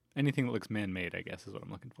 Anything that looks man-made, I guess, is what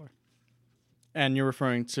I'm looking for. And you're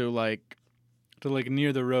referring to like... To like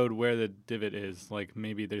near the road where the divot is, like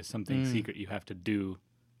maybe there's something secret you have to do,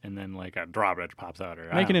 and then like a drawbridge pops out.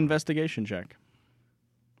 Or Make an investigation check.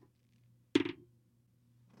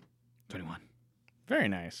 21. Very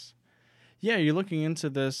nice. Yeah, you're looking into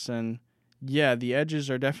this, and yeah, the edges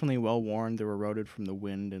are definitely well worn. They're eroded from the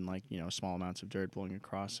wind and like, small amounts of dirt blowing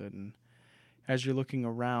across it. And as you're looking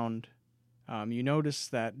around, you notice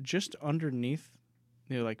that just underneath,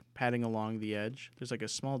 like padding along the edge, there's like a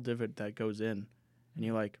small divot that goes in, and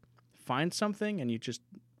you like find something, and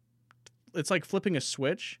it's like flipping a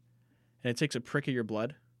switch, and it takes a prick of your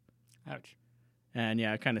blood. Ouch. And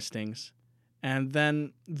yeah, it kind of stings. And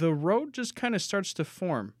then the road just kind of starts to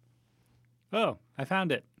form. Oh, I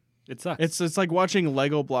found it. It sucks. It's like watching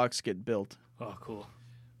Lego blocks get built. Oh, cool.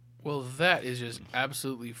 Well, that is just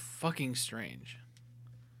absolutely fucking strange.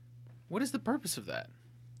 What is the purpose of that?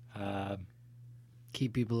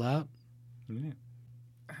 Keep people out. Yeah.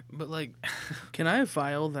 But like, Can I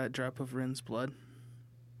vial that drop of Rin's blood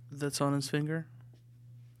that's on his finger?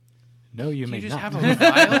 No, you do may you just not. have a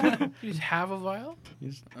vial? You just have a vial?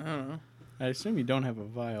 I don't know. I assume you don't have a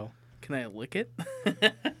vial. Can I lick it?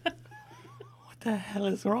 What the hell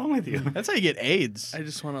is wrong with you? That's how you get AIDS. I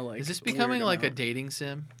just want to like. Is this becoming weird like a him dating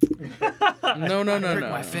sim? out. No, I pricked no.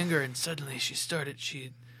 my finger and suddenly she started.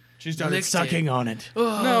 She started licked sucking it. on it.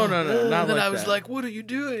 Oh, No, not then like I was that. like, "What are you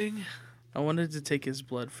doing?" I wanted to take his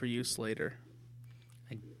blood for use later.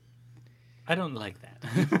 I don't like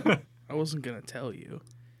that. I wasn't gonna tell you.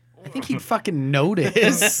 I think he'd fucking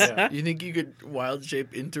notice. You think you could wild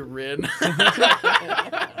shape into Rin?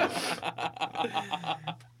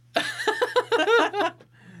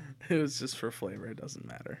 It was just for flavor. It doesn't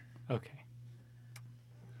matter. Okay.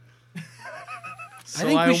 So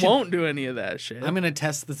think we I should- won't do any of that shit. I'm gonna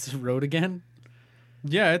test this road again.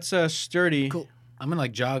 Yeah, it's sturdy. Cool. I'm gonna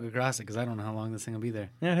like jog across it because I don't know how long this thing will be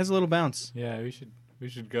there. Yeah, it has a little bounce. Yeah, we should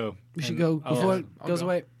go. We should And go I'll- before it I'll goes go.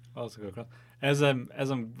 away. I'll also go across. As I'm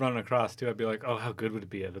running across too, I'd be like, oh, how good would it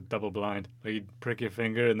be at a double blind? Like you prick your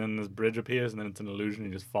finger and then this bridge appears and then it's an illusion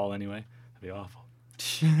and you just fall anyway. That'd be awful.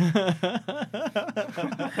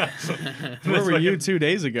 Where were you 2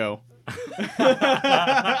 days ago?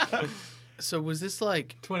 So was this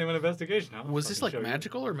like 20-minute investigation. Huh? was this like Fucking show you.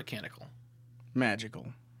 magical or mechanical? Magical.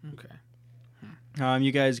 Okay.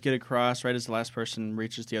 You guys get across right as the last person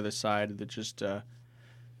reaches the other side.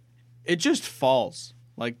 It just falls.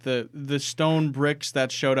 Like the stone bricks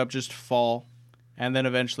that showed up just fall, and then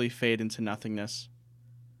eventually fade into nothingness.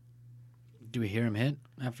 Do we hear him hit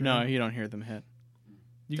after? No, you don't hear them hit.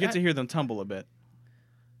 You get to hear them tumble a bit.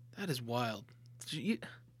 That is wild. She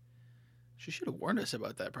should have warned us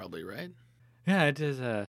about that, probably, right? Yeah, it is.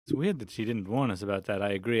 It's weird that she didn't warn us about that. I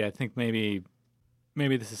agree. I think maybe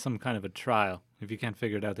this is some kind of a trial. If you can't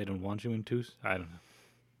figure it out, they don't want you in twos. I don't know.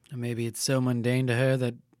 Or maybe it's so mundane to her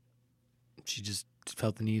that she just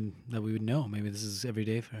felt the need that we would know. Maybe this is every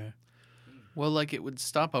day for her. Well, like it would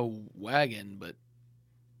stop a wagon, but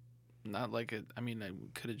not like I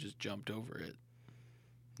could have just jumped over it.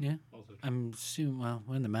 Yeah. I'm assuming, well,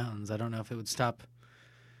 we're in the mountains. I don't know if it would stop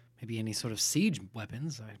maybe any sort of siege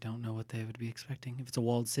weapons. I don't know what they would be expecting. If it's a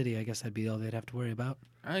walled city, I guess that'd be all they'd have to worry about.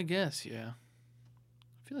 I guess, yeah.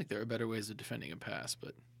 I feel like there are better ways of defending a pass,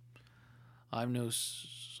 but I'm no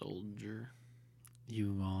soldier.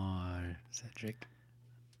 You are, Cedric.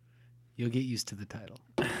 You'll get used to the title.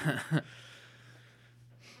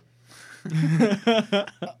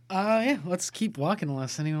 Yeah, let's keep walking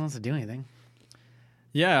unless anyone wants to do anything.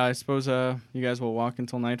 Yeah, I suppose you guys will walk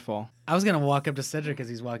until nightfall. I was going to walk up to Cedric as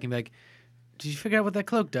he's walking back. Did you figure out what that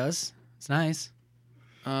cloak does? It's nice.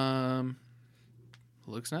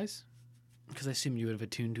 Looks nice. Because I assumed you would have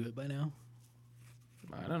attuned to it by now.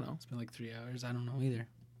 I don't know. It's been like 3 hours. I don't know either.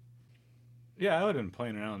 Yeah, I would have been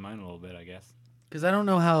playing around with mine a little bit, I guess. Because I don't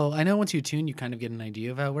know how. I know once you attune, you kind of get an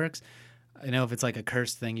idea of how it works. I know if it's like a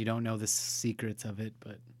curse thing, you don't know the secrets of it,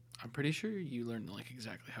 but I'm pretty sure you learned like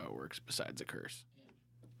exactly how it works besides a curse.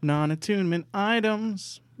 Non-attunement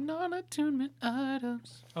items. Non-attunement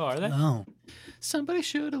items. Oh, are they? oh, Somebody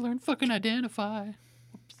should have learned fucking identify.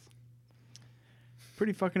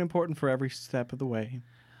 Pretty fucking important for every step of the way.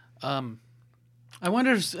 I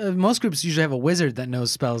wonder. If, most groups usually have a wizard that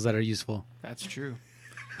knows spells that are useful. That's true.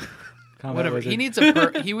 Combat Whatever. wizard. He needs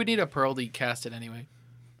he would need a pearl to cast it anyway.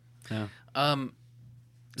 Yeah.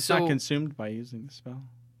 It's So not consumed by using the spell.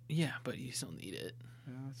 yeah, but you still need it.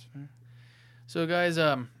 Yeah, that's fair. So guys,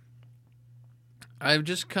 I've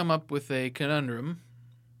just come up with a conundrum,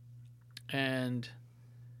 and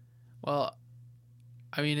well,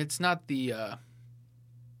 I mean it's not the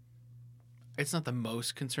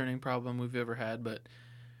most concerning problem we've ever had, but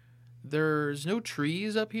there's no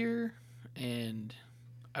trees up here, and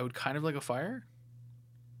I would kind of like a fire.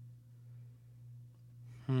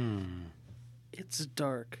 It's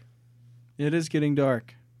dark. It is getting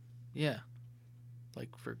dark. Yeah,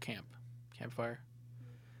 like for campfire,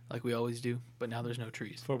 like we always do. But now there's no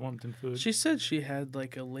trees. For warmth and food. She said she had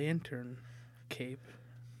like a lantern cape,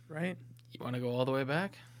 right? You want to go all the way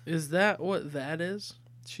back? Is that what that is?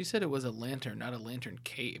 She said it was a lantern, not a lantern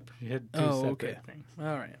cape. She had two Oh, separate okay. things. All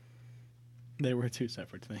right. They were two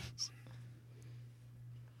separate things.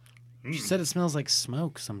 She said it smells like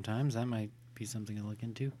smoke sometimes. That might be something to look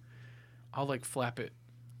into. I'll like flap it,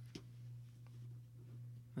 and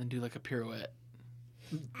then do like a pirouette.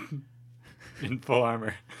 In full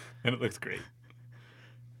armor. And it looks great.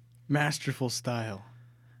 Masterful style.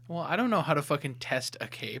 Well, I don't know how to fucking test a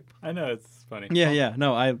cape. I know, it's funny. Yeah.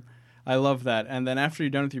 No, I love that. And then after you're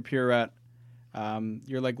done with your pirouette,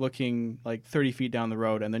 you're like looking like 30 feet down the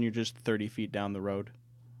road, and then you're just 30 feet down the road.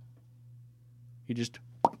 You just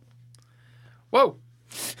Whoa!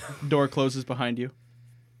 door closes behind you.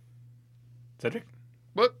 Cedric?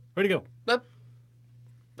 What? Where'd he go? Up.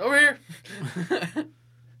 Over here.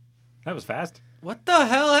 That was fast. What the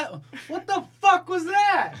hell? What the fuck was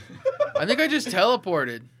that? I think I just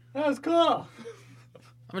teleported. That was cool. I'm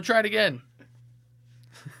gonna try it again.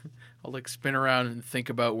 I'll like spin around and think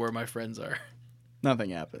about where my friends are.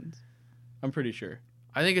 Nothing happens. I'm pretty sure.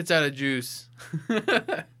 I think it's out of juice.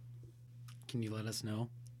 Can you let us know?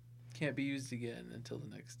 Can't be used again until the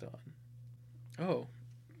next dawn. Oh.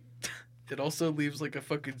 It also leaves like a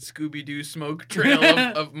fucking Scooby-Doo smoke trail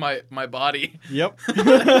of my body. Yep.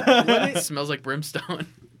 It smells like brimstone.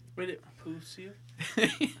 Wait, it poofs you?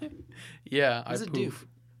 Yeah, What does I it do? poof.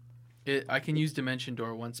 I can use Dimension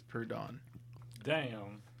Door once per dawn.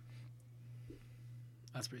 Damn.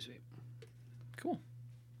 That's pretty sweet. Cool.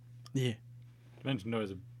 Yeah. Dimension Door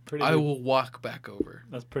is a pretty I good- will walk back over.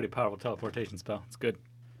 That's a pretty powerful teleportation spell. It's good.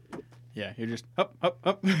 Yeah, you're just up.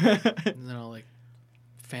 And then I'll like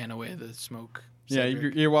fan away the smoke. Yeah,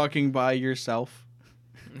 Cedric. you're walking by yourself.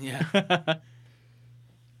 Yeah.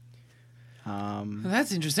 Well,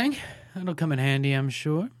 that's interesting. That'll come in handy, I'm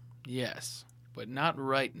sure. Yes. But not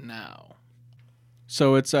right now.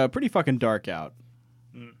 So it's pretty fucking dark out.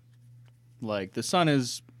 Mm. Like the sun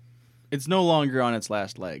is, it's no longer on its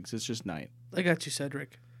last legs. It's just night. I got you,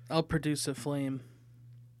 Cedric. I'll produce a flame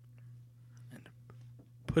and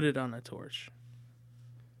put it on a torch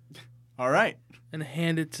All right. and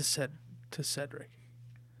hand it to Cedric.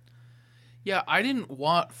 Yeah, I didn't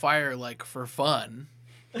want fire like for fun.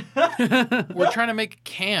 We're trying to make a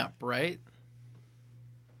camp, right?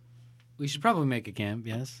 We should probably make a camp,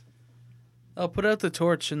 yes. I'll put out the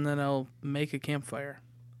torch and then I'll make a campfire.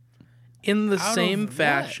 In the Out same of what?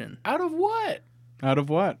 fashion. Out of what? Out of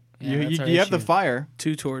what? Yeah, that's our you have the issue. fire.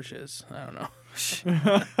 2 torches. I don't know.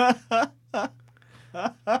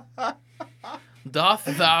 Doth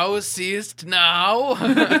thou seest now?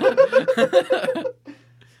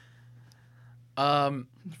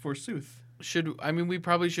 Forsooth. We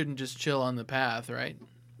probably shouldn't just chill on the path, right?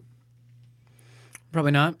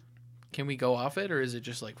 Probably not. Can we go off it, or is it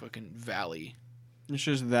just like fucking valley? It's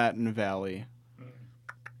just that in valley.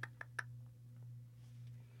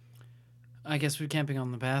 I guess we're camping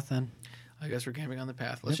on the path then. I guess we're camping on the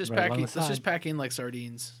path. Let's Yep, just right pack. along the Let's just side. pack in like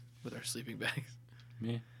sardines with our sleeping bags.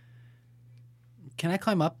 Yeah. Can I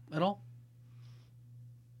climb up at all?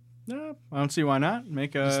 No, I don't see why not.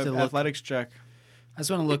 Make Just a to look. athletics check. I just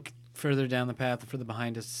want to look further down the path, further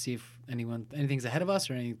behind us to see if anything's ahead of us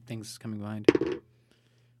or anything's coming behind.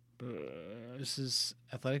 This is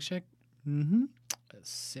athletics check. Mm-hmm.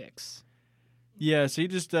 6. Yeah, so you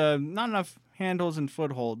just not enough handles and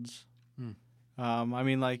footholds. Hmm. I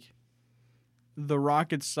mean, like the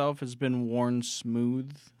rock itself has been worn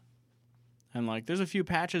smooth. And like, there's a few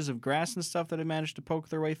patches of grass and stuff that have managed to poke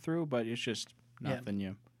their way through, but it's just Yeah. nothing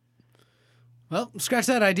new. Well, scratch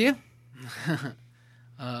that idea.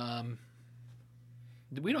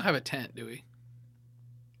 We don't have a tent, do we?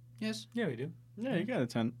 Yes. Yeah, we do. Yeah, you got a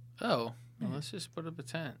tent. Oh, well, let's just put up a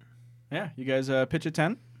tent. Yeah, you guys pitch a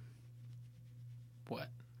tent, What?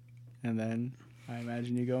 and then I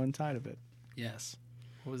imagine you go inside of it. Yes.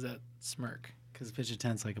 What was that smirk? Because pitch a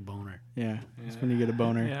tent's like a boner. Yeah, that's when you get a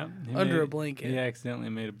boner. Yeah. Under a blanket. He accidentally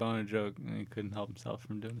made a boner joke, and he couldn't help himself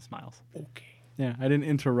from doing the smiles. Okay. Yeah, I didn't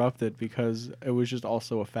interrupt it because it was just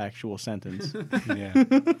also a factual sentence. Yeah.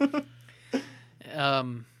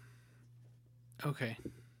 Okay.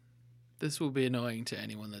 This will be annoying to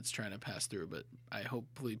anyone that's trying to pass through, but I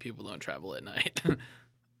hopefully people don't travel at night.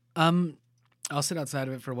 I'll sit outside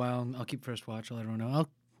of it for a while. I'll keep first watch. I'll let everyone know.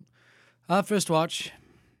 I'll have first watch.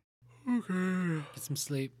 Okay. Get some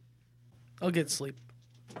sleep. I'll get sleep.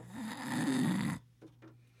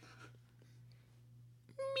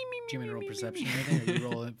 Do you want me to roll perception or anything, or you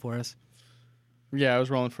roll it for us? Yeah, I was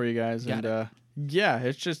rolling for you guys, Got and yeah,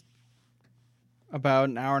 it's just about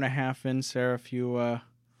an hour and a half in, Seraph. You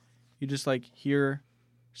just like hear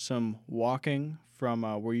some walking from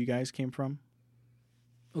where you guys came from.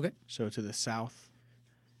 Okay. So to the south,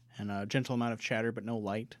 and a gentle amount of chatter, but no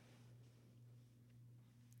light.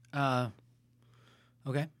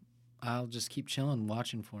 Okay. I'll just keep chilling,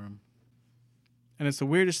 watching for him. And it's the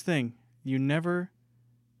weirdest thing. You never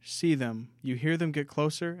see them. You hear them get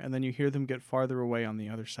closer, and then you hear them get farther away on the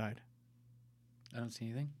other side. I don't see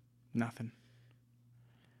anything. Nothing.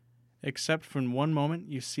 Except from one moment,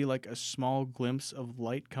 you see like a small glimpse of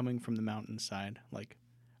light coming from the mountainside, like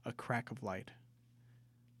a crack of light.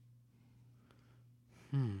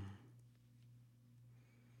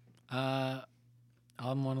 I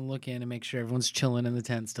want to look in and make sure everyone's chilling in the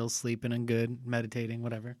tent, still sleeping and good, meditating,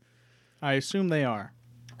 whatever. I assume they are.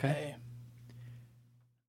 Okay.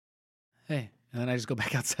 Hey, and then I just go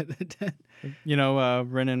back outside the tent. You know,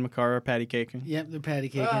 Ren and Makara are patty caking. Yep, they're patty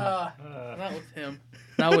caking. Not with him.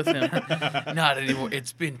 Not with him. Not anymore.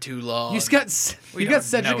 It's been too long. You got We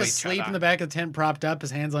Cedric don't know each asleep other. in the back of the tent, propped up,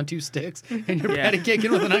 his hands on 2 sticks, and you're Yeah. patty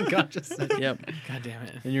caking with an unconscious Cedric. Yep. God damn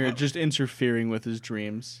it. And you're just interfering with his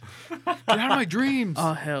dreams. Get out of my dreams.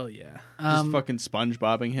 Oh, hell yeah. Just fucking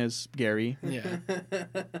SpongeBobbing his Gary. Yeah.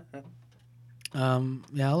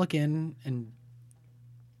 Yeah, I'll look in and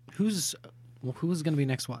who's going to be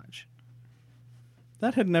next watch?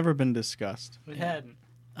 That had never been discussed. We hadn't.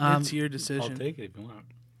 It's your I'll decision. take it if you want.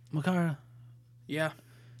 Makara, Yeah.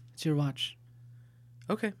 it's your watch.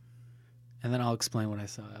 Okay. And then I'll explain what I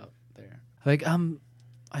saw out there. Like,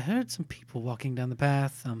 I heard some people walking down the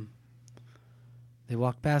path. They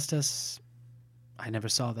walked past us. I never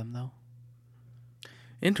saw them, though.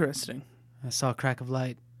 Interesting. I saw a crack of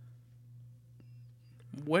light.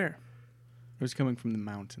 Where? It was coming from the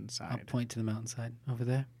I'll mountainside. point to the mountainside over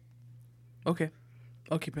there. Okay.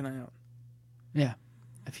 I'll keep an eye out. Yeah.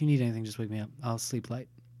 If you need anything, just wake me up. I'll sleep light.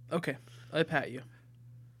 Okay. I pat you.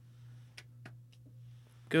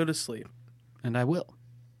 Go to sleep. And I will.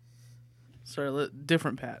 Sorry,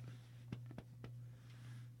 different pat.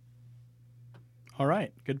 All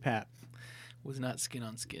right, good pat. Was not skin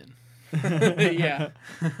on skin. Yeah.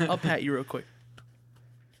 I'll pat you real quick.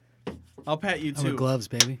 I'll pat you I wear too. gloves,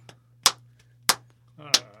 baby.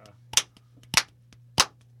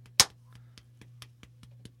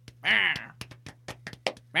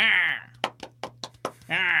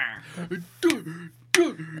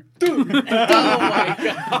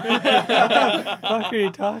 What are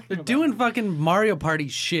you talking They're doing fucking Mario Party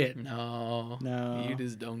shit. No. No. You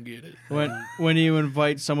just don't get it. When you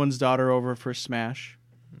invite someone's daughter over for Smash.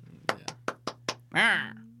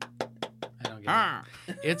 I don't get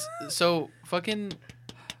it. It's so fucking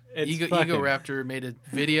It's Ego fucking- Raptor made a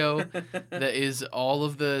video that is all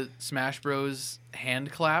of the Smash Bros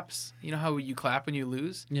hand claps. You know how you clap when you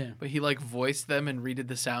lose? Yeah. But he like voiced them and redid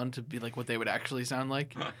the sound to be like what they would actually sound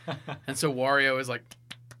like. And so Wario is like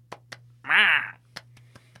 "Rah,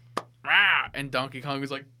 rah," and Donkey Kong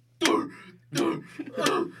was like "Dur, dur,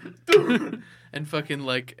 dur, dur," and fucking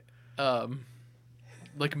like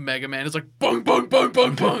Mega Man is like bong bong bong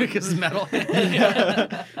bong bong Because it's metal.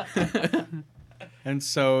 And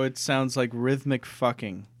so it sounds like rhythmic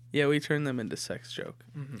fucking. Yeah, we turn them into sex joke.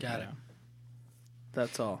 Got it.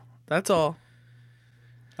 That's all. That's all.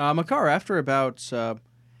 Makar, after about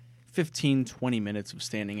 15, 20 minutes of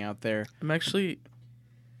standing out there, I'm actually...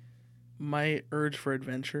 My urge for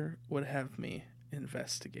adventure would have me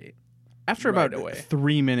investigate. after Right about away.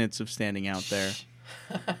 3 minutes of standing out there,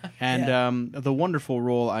 and the wonderful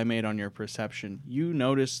roll I made on your perception, you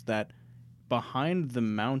notice that behind the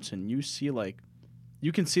mountain, you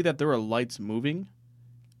can see that there are lights moving,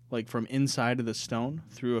 like from inside of the stone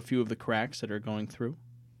through a few of the cracks that are going through.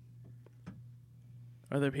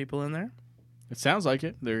 Are there people in there? It sounds like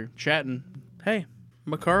it. They're chatting. Hey,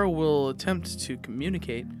 Makara will attempt to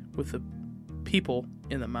communicate with the people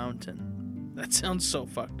in the mountain. That sounds so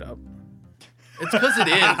fucked up. It's because it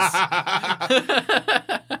is.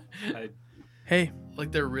 Hey,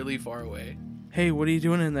 Like they're really far away. hey, what are you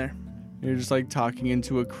doing in there? You're just like talking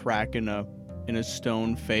into a crack in a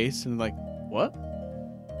stone face, and like, what?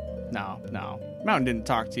 No. Mountain didn't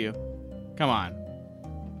talk to you. Come on.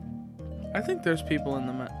 I think there's people in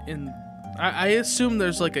the I assume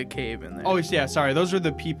there's like a cave in there. Oh yeah, sorry. Those are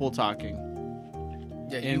the people talking.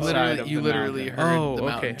 Yeah, Inside of you the literally mountain. heard Oh, the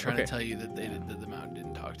mountain okay, trying okay. to tell you that the mountain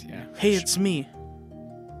didn't talk to you. Yeah. Hey, it's me.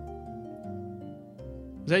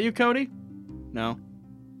 Is that you, Cody? No.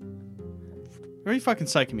 Are you fucking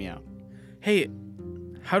psyching me out? Hey,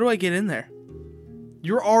 how do I get in there?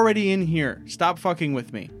 You're already in here. Stop fucking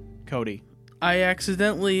with me, Cody. I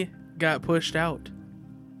accidentally got pushed out.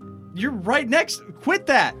 You're right next. Quit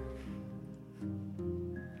that.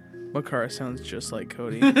 Makara sounds just like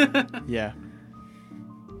Cody. Yeah.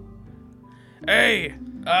 Hey,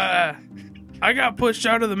 I got pushed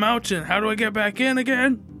out of the mountain. How do I get back in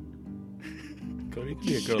again? Cody could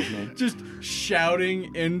be a girl's name. Just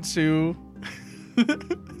shouting into.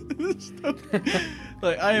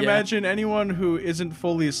 Like I imagine anyone who isn't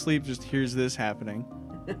fully asleep just hears this happening.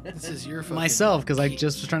 This is your fucking Myself, because I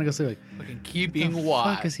just was trying to go sleep. Like, fucking keeping the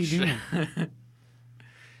watch. fuck is he doing?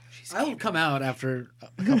 I will come out after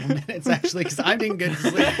a couple minutes, actually, because I didn't get to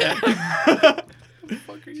sleep yet.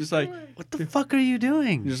 Just like What the fuck are you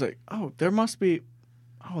doing? just like, oh, there must be.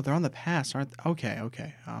 Oh, they're on the pass, aren't they?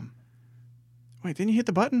 Okay. Wait, didn't you hit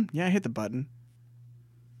the button? Yeah, I hit the button.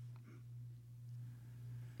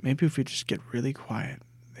 Maybe if we just get really quiet,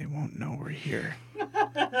 they won't know we're here.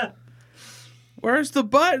 Where's the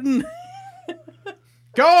button?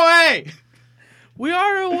 Go away! We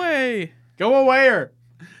are away. Go away! Or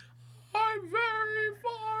I'm very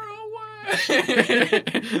far away.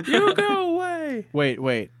 You go away.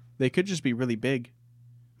 wait. They could just be really big.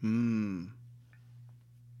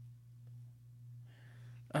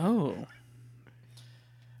 Oh.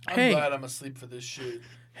 I'm Hey. glad I'm asleep for this shit.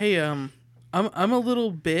 Hey, I'm a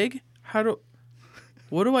little big.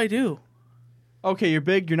 What do I do? Okay, you're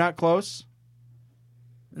big. You're not close.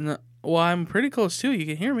 No, well, I'm pretty close too. You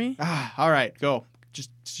can hear me. All right, go. Just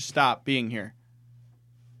stop being here.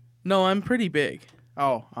 No, I'm pretty big.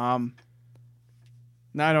 Oh, now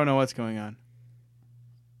I don't know what's going on.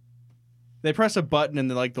 They press a button and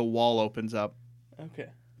the wall opens up. Okay.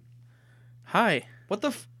 Hi. What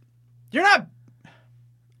the? You're not.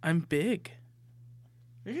 I'm big.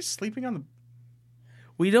 You're just sleeping on the.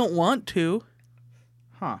 We don't want to.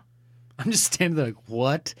 Huh. I'm just standing there like,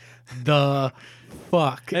 what the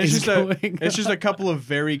fuck And is going it's just a couple of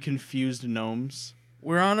very confused gnomes.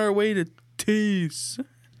 We're on our way to Tees.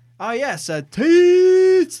 Oh yes,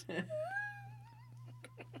 teeth.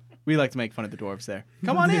 We like to make fun of the dwarves there.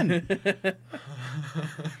 Come on in.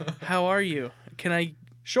 How are you? Can I?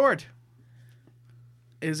 Short.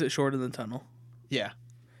 Is it short in the tunnel? Yeah.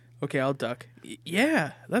 Okay, I'll duck.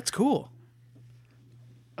 Yeah, that's cool.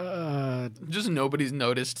 Just nobody's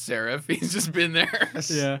noticed Seraph. He's just been there.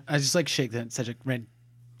 Yeah. I just like shake that Cedric Red.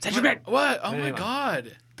 What? Oh my Anyway.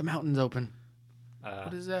 god. The mountain's open.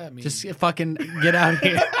 What does that mean? Just fucking get out of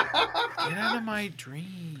here. get out of my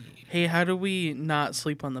dream. Hey, how do we not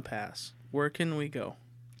sleep on the pass? Where can we go?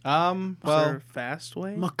 Is there Well, a fast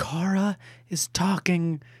way? Makara is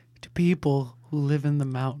talking to people who live in the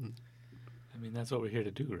mountain. I mean, that's what we're here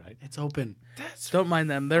to do, right? It's open. That's Don't mind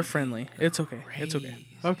them. They're friendly. It's okay. It's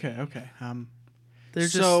okay. okay. They're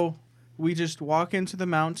just So we just walk into the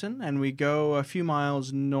mountain and we go a few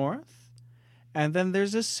miles north, and then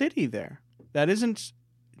there's a city there that isn't.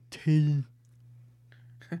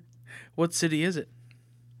 What city is it?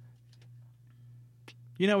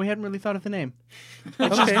 You know, we hadn't really thought of the name. It's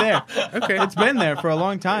Okay. just there. Okay. It's been there for a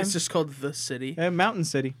long time. It's just called the city. Mountain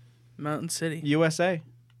City, Mountain City. USA.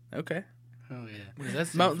 Okay. Oh yeah. what does that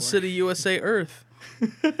stand Mountain for? City, USA, Earth.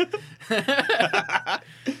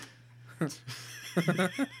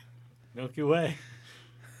 Milky Way.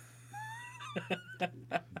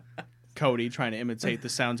 Cody trying to imitate the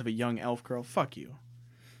sounds of a young elf girl. Fuck you.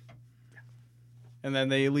 And then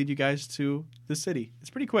they lead you guys to the city. It's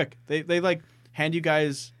pretty quick. They like hand you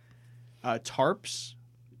guys tarps,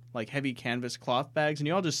 like heavy canvas cloth bags, and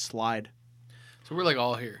you all just slide. So we're like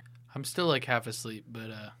all here. I'm still like half asleep, but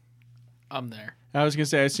I'm there. I was gonna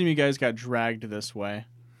say, I assume you guys got dragged this way.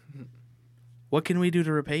 What can we do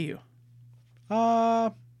to repay you?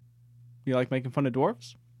 You like making fun of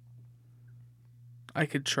dwarves? I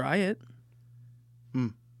could try it. All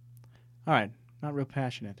right. Not real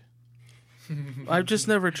passionate. I've just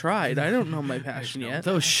never tried. I don't know my passion yet.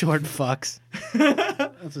 Those short fucks.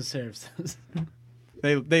 That's what Seraph says.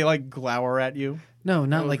 They like glower at you. No,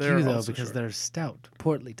 not Oh, like they're you, though, also because short. they're stout,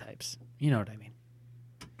 portly types. You know what I mean.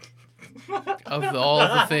 Of all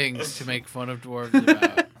the things to make fun of dwarves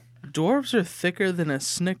about. Dwarves are thicker than a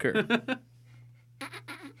Snicker.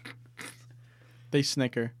 They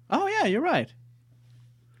snicker. Oh, yeah, you're right.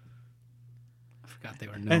 I forgot they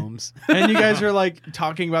were gnomes. And you guys are like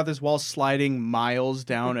talking about this while sliding miles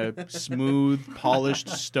down a smooth, polished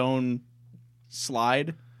stone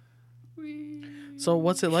slide. So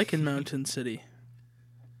what's it like in Mountain City?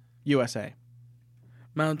 USA.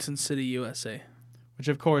 Mountain City, USA. Which,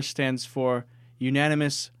 of course, stands for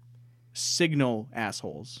Unanimous Signal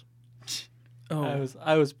Assholes. Oh,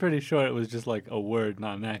 I was pretty sure it was just like a word,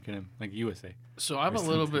 not an acronym, like USA. So I'm Or a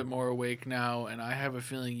little something. bit more awake now, and I have a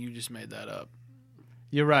feeling you just made that up.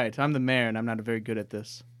 You're right. I'm the mayor, and I'm not very good at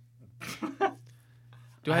this. Do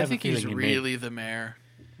I I, have a think he's feeling you may. really the mayor?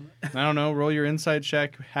 I don't know. Roll your inside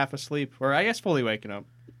check, half asleep. Or I guess fully waking up.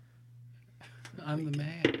 I'm the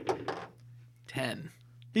man. 10.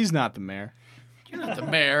 He's not the mayor. You're not the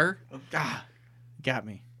mayor. Ah, got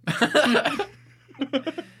me. I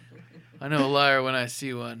know a liar when I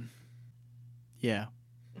see one. Yeah.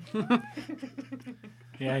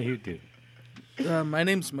 Yeah, you do. my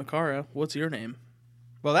name's Makara. What's your name?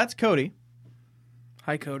 Well, that's Cody.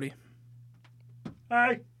 Hi, Cody.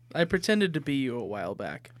 Hi. I pretended to be you a while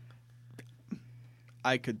back.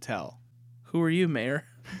 I could tell. Who are you, Mayor?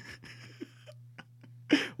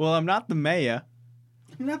 Well, I'm not the mayor.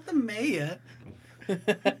 Not the mayor.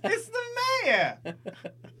 It's the mayor.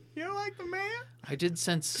 You don't like the mayor? I did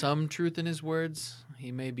sense some truth in his words.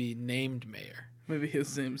 He may be named mayor. Maybe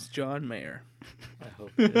his name's John Mayer. I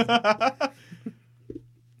hope it is.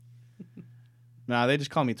 Nah, they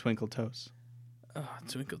just call me Twinkle Toes. Oh,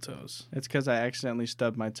 Twinkle Toes. It's because I accidentally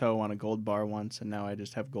stubbed my toe on a gold bar once, and now I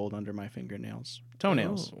just have gold under my fingernails.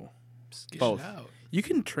 Toenails. Oh. Get Both. it out. You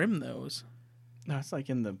can trim those. No, it's like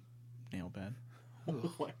in the nail bed.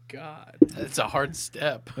 Oh my god. That's a hard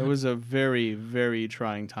step. It was a very, very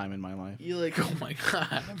trying time in my life. You like Oh my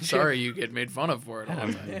god. I'm sorry you get made fun of for it all the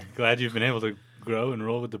I'm time. glad you've been able to grow and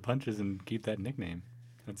roll with the punches and keep that nickname.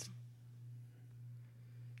 That's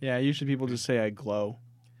Yeah, usually people just say I glow.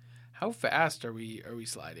 How fast are we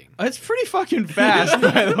sliding? It's pretty fucking fast,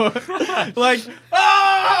 by the way. Like,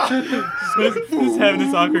 ah! just having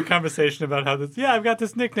this awkward conversation about how this. Yeah, I've got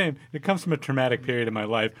this nickname. It comes from a traumatic period in my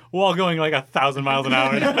life, while going like 1,000 miles an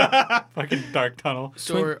hour in a fucking dark tunnel.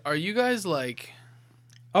 So are you guys like...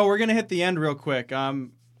 Oh, we're gonna hit the end real quick.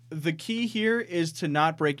 The key here is to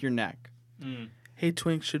not break your neck. Hey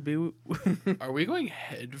Twink, should be Are we going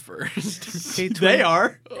head first? Hey Twink. They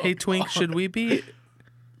are. Hey Twink, should we be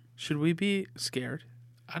scared?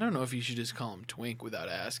 I don't know if you should just call him Twink without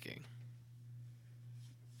asking.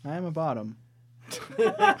 I am a bottom.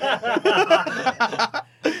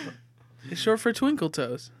 It's short for Twinkle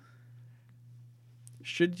Toes.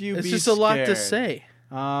 Should you It's be just a lot to scared? say.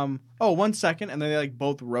 Oh, 1 second, and then they like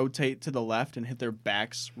both rotate to the left and hit their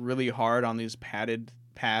backs really hard on these pad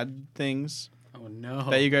things Oh no!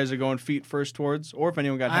 that you guys are going feet first towards, or if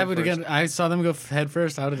anyone got I head would first. have got. I saw them go head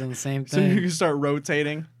first. I would have done the same So you thing. can start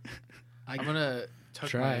rotating. I'm going to tuck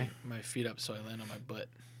Try. my feet up so I land on my butt.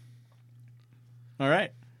 All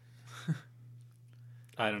right.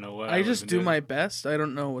 I don't know what. I just do my best. I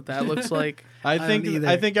don't know what that looks like. I don't think either.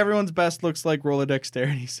 everyone's best looks like roll a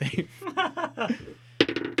dexterity save.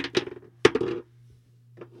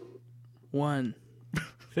 1.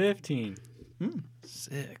 15.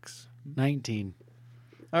 6. 19.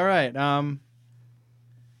 All right.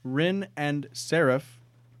 Rin and Seraph,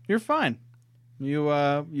 you're fine.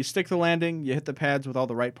 You stick the landing. You hit the pads with all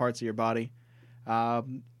the right parts of your body.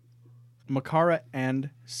 Makara and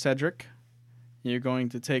Cedric, you're going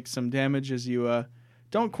to take some damage as you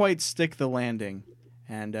don't quite stick the landing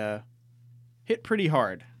and hit pretty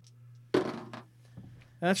hard.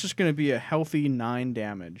 That's just going to be a healthy 9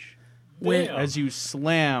 damage Wait, Damn. as you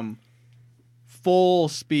slam full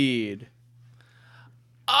speed.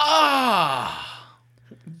 Ah!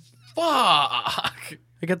 Fuck!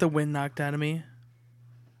 I got the wind knocked out of me.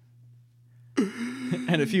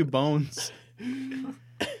 And a few bones.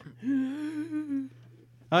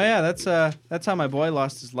 Oh yeah, that's how my boy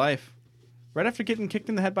lost his life. Right after getting kicked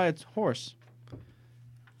in the head by a horse.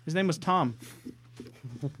 His name was Tom.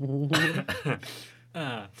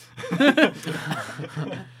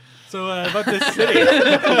 So about this city.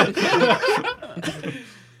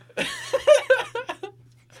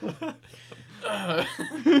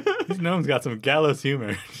 gnome's got some gallows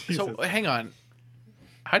humor. So Jesus. hang on.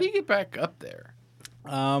 How do you get back up there?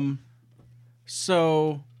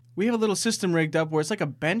 So we have a little system rigged up where it's like a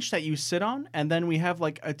bench that you sit on, and then we have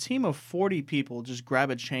like a team of 40 people just grab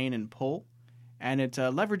a chain and pull, and it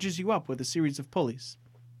leverages you up with a series of pulleys.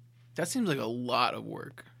 That seems like a lot of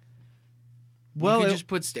work. Well, you could it- just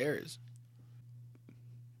put stairs.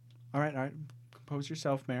 All right. Compose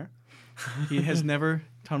yourself, Mayor. He has never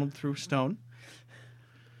tunneled through stone.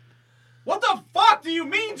 What the fuck do you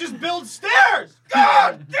mean just build stairs?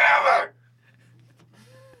 God damn it!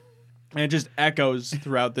 And it just echoes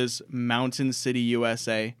throughout this mountain city,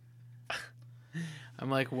 USA.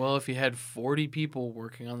 I'm like, well, if you had 40 people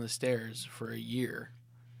working on the stairs for a year,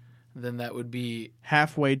 then that would be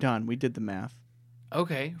Halfway done. We did the math.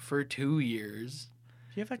 okay for 2 years.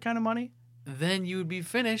 Do you have that kind of money? Then you would be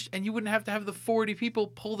finished, and you wouldn't have to have the 40 people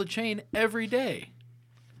pull the chain every day.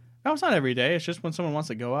 No, it's not every day. It's just when someone wants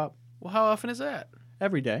to go up. Well, how often is that?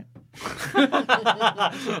 Every day.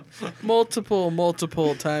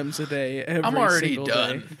 multiple times a day. Every I'm already single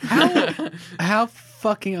done. Day. How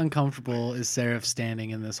fucking uncomfortable is Seraph standing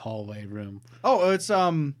in this hallway room? Oh, it's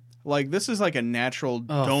like this is like a natural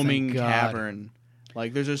Oh, doming thank God. cavern.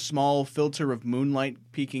 Like there's a small filter of moonlight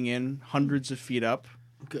peeking in hundreds of feet up.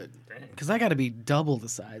 Good. Because I got to be double the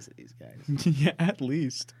size of these guys. Yeah, at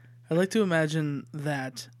least. I like to imagine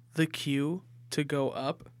that the queue to go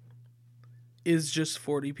up is just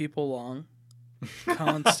 40 people long,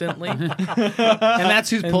 constantly. And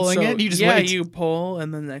that's who's And pulling so, it? You just yeah, wait. you pull,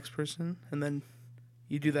 and then the next person, and then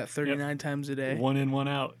you do that 39 times a day. One in, one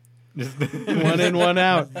out. One in, one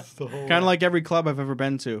out. That's the whole Kind of like every club I've ever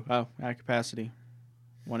been to. Oh, at capacity.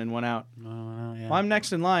 One in, one out. Oh, yeah. Well, I'm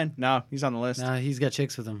next in line. No, he's on the list. Nah, he's got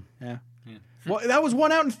chicks with him. Yeah. Well, that was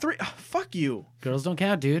 1 out and 3. Oh, fuck you. Girls don't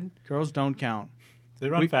count, dude. Girls don't count. They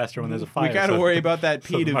run faster when there's a fire. We got to so- worry about that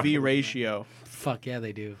P to so- V ratio. Fuck yeah,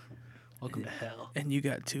 they do. Welcome to hell. And you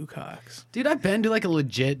got 2 cocks. Dude, I've been to like a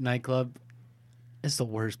legit nightclub. It's the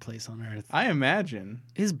worst place on earth. I imagine.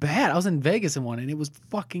 It's bad. I was in Vegas in one, and it was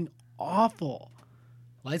fucking awful.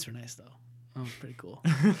 Lights were nice, though. Oh, pretty cool.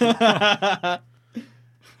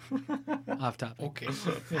 Off topic. Okay.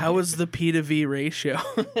 How was the P to V ratio?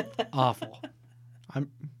 Awful.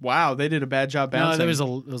 Wow, they did a bad job bouncing. No, there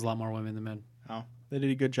was a lot more women than men. Oh, they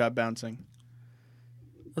did a good job bouncing.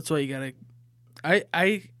 That's why you gotta.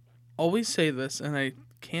 I always say this, and I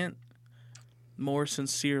can't more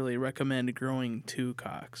sincerely recommend growing 2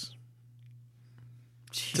 cocks.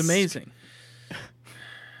 It's amazing.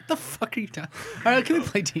 What the fuck are you talking? All right, can we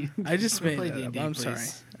play D? I just made Play that up. D&D, I'm please. sorry.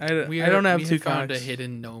 I We don't have we 2 found cocks. a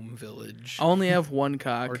hidden gnome village I only have 1 or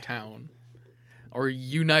cock. town or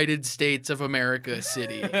United States of America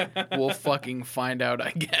city. We'll fucking find out,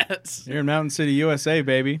 I guess. You're in Mountain City, USA,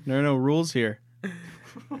 baby. There are no rules here.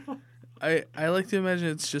 I like to imagine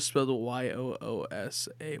it's just spelled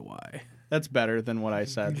YOOSAY. That's better than what I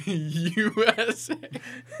said. USA.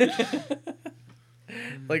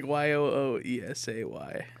 Like YOOESAY.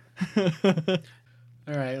 All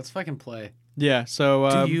right, let's fucking play. Yeah,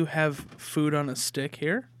 so... Do you have food on a stick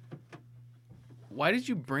here? Why did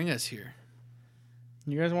you bring us here?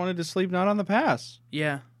 You guys wanted to sleep not on the pass.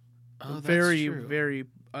 Yeah. Oh, that's very, true. very.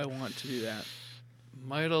 I want to do that.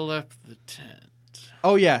 Might have left the tent.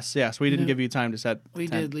 Oh, yes. We didn't No. give you time to set We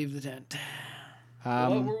tent. did leave the tent.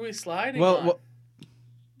 What were we sliding well, on? well,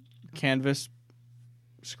 canvas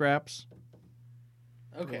scraps.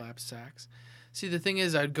 Okay. Collapsed sacks. See, the thing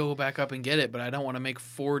is, I'd go back up and get it, but I don't want to make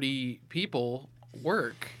 40 people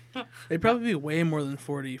work. It'd probably be way more than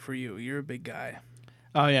 40 for you. You're a big guy.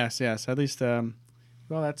 Oh, yes. At least, all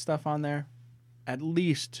that stuff on there. At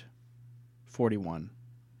least 41.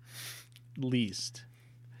 Least.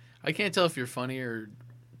 I can't tell if you're funny or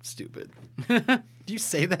stupid. Do you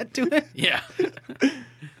say that to it? Yeah.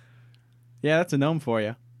 Yeah, that's a gnome for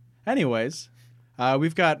you. Anyways,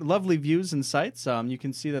 we've got lovely views and sights. You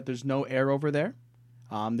can see that there's no air over there.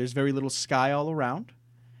 There's very little sky all around.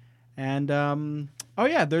 And, oh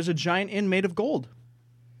yeah, there's a giant inn made of gold.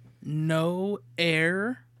 No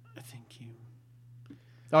air. Thank you.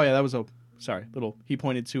 Oh yeah, that was he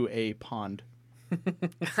pointed to a pond.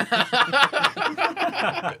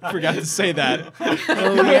 Forgot to say that.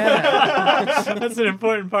 Oh, yeah. That's an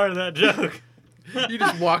important part of that joke. You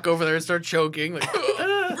just walk over there and start choking. Like,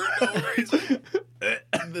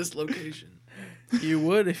 this location. You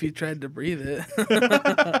would if you tried to breathe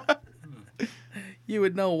it. You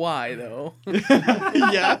would know why, though.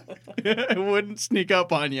 Yeah. It wouldn't sneak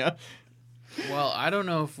up on you. Well, I don't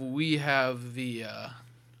know if we have the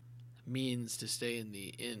means to stay in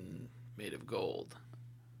the inn made of gold.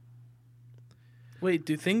 Wait,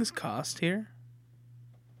 do things cost here?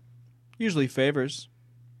 Usually favors.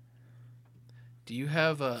 Do you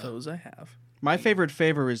have Those I have. My favorite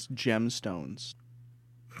favor is gemstones.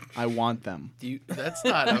 I want them. That's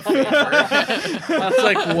not a favor. I was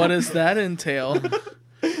like, what does that entail?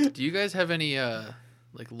 Do you guys have any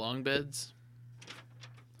like long beds?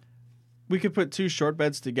 We could put 2 short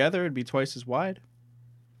beds together. It'd be twice as wide.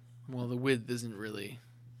 Well, the width isn't really.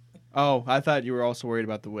 Oh, I thought you were also worried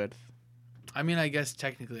about the width. I mean, I guess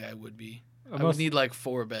technically I would be. I would Almost- need like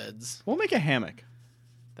 4 beds. We'll make a hammock.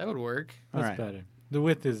 That would work. All That's right. better. The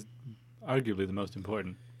width is arguably the most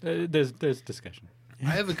important. There's discussion. I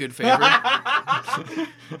have a good favor.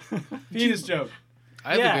 Penis joke.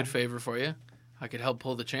 I have Yeah. a good favor for you. I could help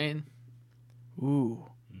pull the chain. Ooh.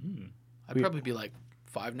 I'd probably be like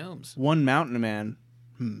 5 gnomes. 1 mountain man.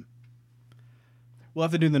 We'll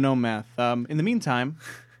have to do the gnome math. In the meantime,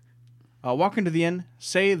 walk into the inn,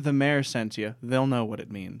 say the mayor sent you. They'll know what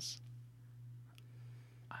it means.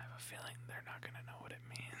 I have a feeling they're not going to know what it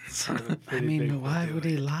means. I mean, why would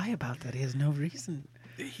he lie about that? He has no reason.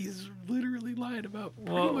 He's literally lied about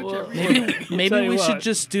pretty Well, much well, everything. Tell Maybe you we should what.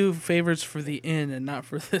 just do favors for the inn and not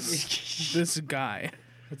for this guy.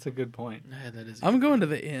 That's a good point. Yeah, that is. I'm going to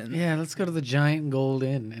the inn. Yeah, let's go to the Giant Gold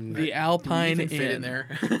Inn. And The Do we Alpine even fit in Inn.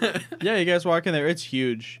 there. Yeah, you guys walk in there. It's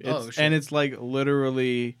huge. Oh, shit. And it's like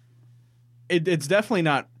literally... It's definitely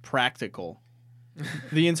not practical.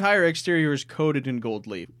 The entire exterior is coated in gold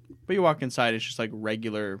leaf. But you walk inside, it's just like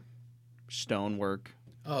regular stonework,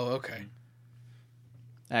 Oh, okay.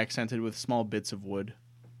 accented with small bits of wood.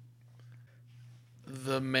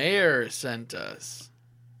 The mayor sent us.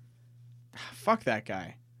 Fuck that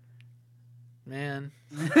guy. Man.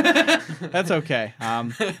 That's okay.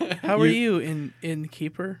 How are you,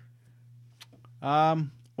 innkeeper?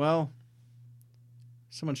 Well,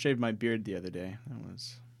 someone shaved my beard the other day. That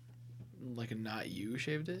was... Like not you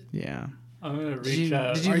shaved it? Yeah. I'm gonna did reach you,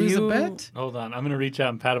 out. did you Are lose you- a bet? Hold on. I'm gonna reach out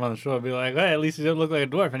and pat him on the shoulder and be like, "Hey, at least you don't look like a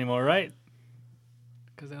dwarf anymore, right?"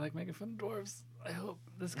 Because I like making fun of dwarves. I hope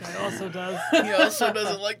this guy also does. He also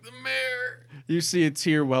doesn't like the mayor. You see a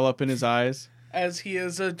tear well up in his eyes. As he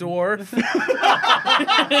is a dwarf.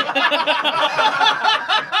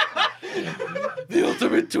 The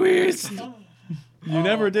ultimate twist. You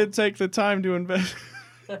never did take the time to invest.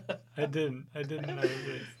 I didn't know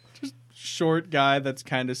this. Short guy that's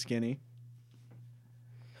kind of skinny.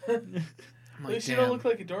 I'm At like, least you don't damn. look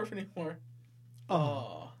like a dwarf anymore.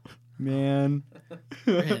 Oh. Man.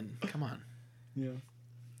 Rin, come on. Yeah.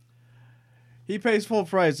 He pays full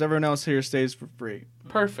price. Everyone else here stays for free.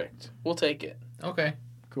 Perfect. We'll take it. Okay.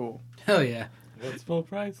 Cool. Hell yeah. What's full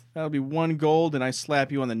price? That'll be 1 gold, and I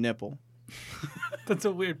slap you on the nipple. That's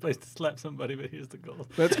a weird place to slap somebody, but here's the gold.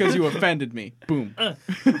 That's because you offended me. Boom.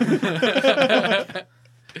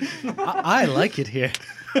 I like it here.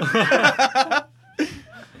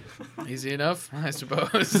 Easy enough, I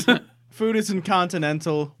suppose. Food isn't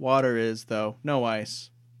continental. Water is, though. No ice.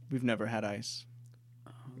 We've never had ice.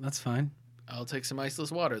 That's fine. I'll take some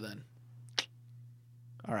iceless water then.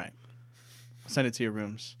 All right. I'll send it to your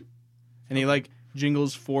rooms. And he, like,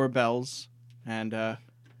 jingles 4 bells, and,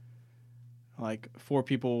 like, 4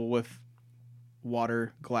 people with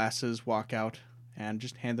water glasses walk out and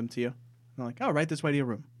just hand them to you. And they're like, oh, right this way to your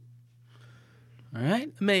room. All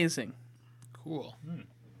right. Amazing. Cool.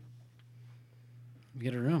 You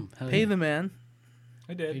get a room. Hell Pay yeah. the man.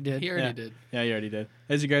 I You did. did. He already Yeah. did. Yeah, you already did.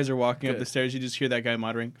 As you guys are walking up Good. the stairs, you just hear that guy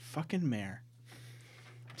muttering, fucking mayor.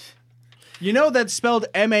 You know that's spelled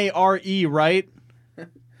M-A-R-E, right?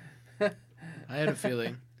 I had a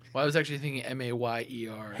feeling. Well, I was actually thinking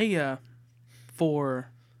M-A-Y-E-R. Hey, for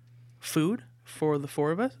food for the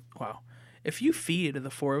 4 of us? Wow. If you feed the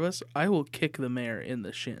 4 of us, I will kick the mayor in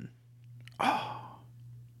the shin.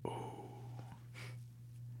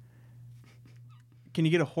 Can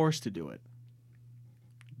you get a horse to do it?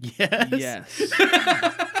 Yes. Yes.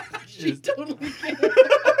 She totally can.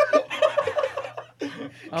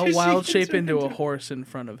 I'll wild shape into a horse in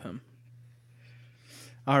front of him.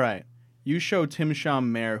 All right. You show Tim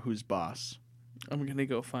Sham Mayor who's boss. I'm going to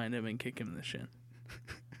go find him and kick him in the shin.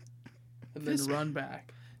 And then run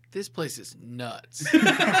back. This place is nuts.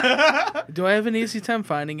 Do I have an easy time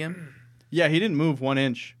finding him? Yeah, he didn't move 1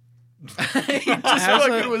 inch. He just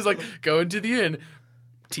fucking was like, going to the inn.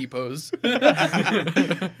 T-pose.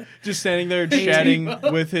 Just standing there chatting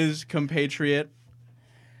with his compatriot,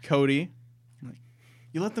 Cody. Like,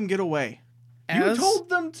 you let them get away. You As- told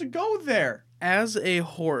them to go there. As a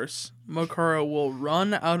horse, Makara will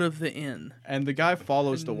run out of the inn. And the guy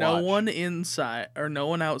follows to No watch. one inside or no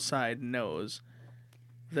one outside knows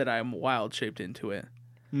that I'm wild shaped into it.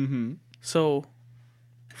 Mm-hmm. So,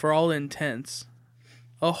 for all intents,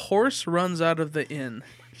 a horse runs out of the inn.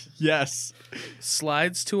 Yes.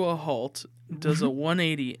 slides to a halt, does a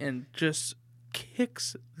 180, and just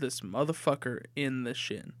kicks this motherfucker in the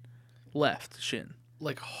shin. Left shin.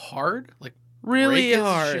 Like hard? Like Really break his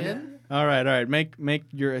hard. shin? All right. Make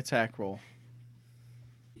your attack roll.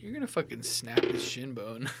 You're gonna fucking snap his shin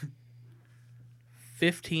bone.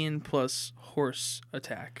 15 plus horse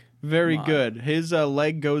attack. Very Mod. good. His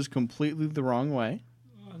leg goes completely the wrong way.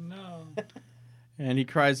 Oh no. And he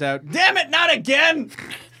cries out, "Damn it, not again!"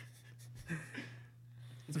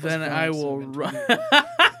 Then I will run.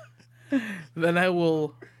 Then I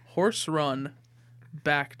will horse run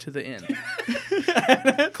back to the inn.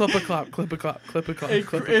 Clip a clop, clip a clop, clip a clop,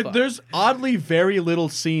 clip a clop. There's oddly very little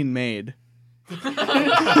scene made.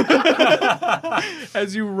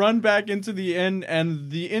 As you run back into the inn, and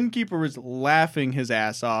the innkeeper is laughing his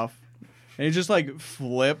ass off. And he just like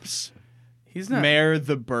flips He's not. Mare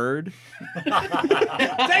the bird. Take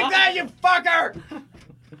that, you fucker!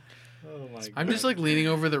 Oh my god. I'm just like leaning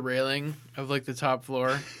over the railing of like the top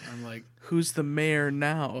floor. I'm like, Who's the mayor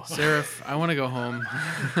now? Seraph, I want to go home.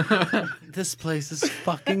 This place is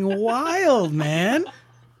fucking wild, man.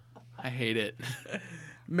 I hate it.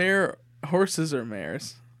 Mayor horses are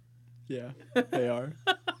mayors. Yeah, they are.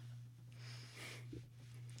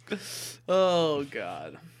 Oh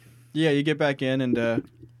God. Yeah, you get back in, and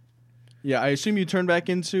yeah, I assume you turn back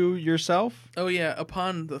into yourself, Oh yeah.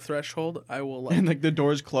 Upon the threshold, I will like. and like the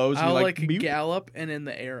doors close. And I'll you're like beep. gallop, and in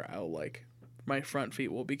the air, I'll like. My front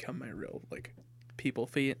feet will become my real like people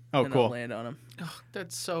feet. Oh, and cool. I'll land on them. Ugh,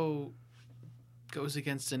 that's so goes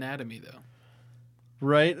against anatomy though.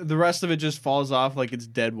 Right, the rest of it just falls off like it's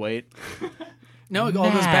dead weight. No, it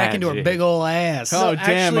all goes back into her Magic. big old ass. Oh,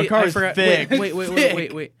 damn, actually, Makar's I forgot. thick.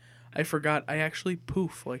 Wait. I forgot. I actually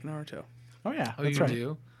poof like Naruto. Oh yeah, Oh, that's you right.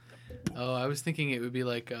 do? Oh, I was thinking it would be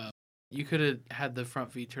like you could have had the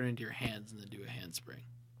front feet turn into your hands and then do a handspring.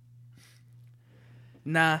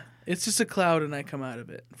 Nah, it's just a cloud, and I come out of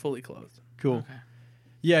it fully clothed. Cool. Okay.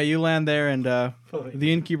 Yeah, you land there, and the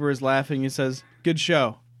innkeeper is laughing. He says, "Good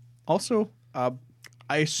show." Also, I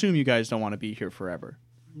assume you guys don't want to be here forever.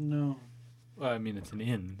 No. Well, I mean, it's an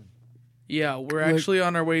inn. Yeah, we're actually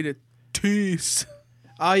on our way to Tees.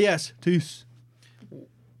 Ah, yes, Tus.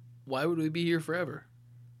 Why would we be here forever?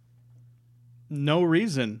 No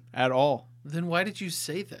reason at all. Then why did you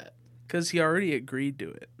say that? Because he already agreed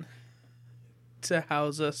to it. To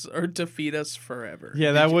house us or to feed us forever.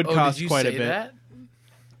 Yeah, that would cost did you quite a say bit. that?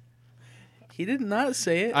 He did not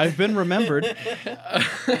say it. I've been remembered.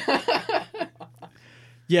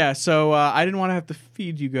 Yeah, so I didn't want to have to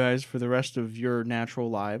feed you guys for the rest of your natural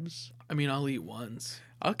lives. I mean, I'll eat once.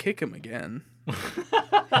 I'll kick him again.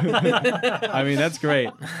 I mean, that's great.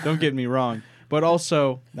 Don't get me wrong. But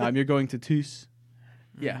also, you're going to Tus.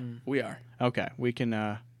 Yeah, we are. Okay, we can.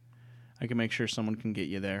 I can make sure someone can get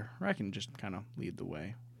you there, or I can just kind of lead the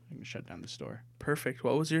way. I can shut down the store. Perfect.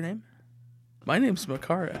 What was your name? My name's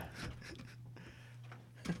Makara.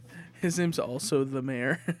 His name's also the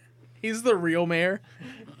mayor. He's the real mayor.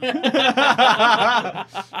 Mayor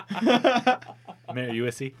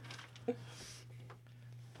USC.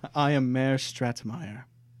 I am Mayor Stratmeyer,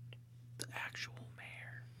 The actual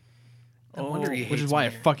mayor. Oh, No wonder he which hates is why I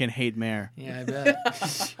mayor. fucking hate Mayor. Yeah, I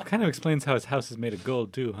bet. Kind of explains how his house is made of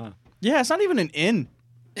gold too, huh? Yeah, it's not even an inn.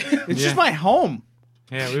 It's Yeah. just my home.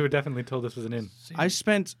 Yeah, we were definitely told this was an inn. I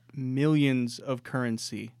spent millions of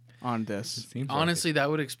currency on It this. seems like Honestly, that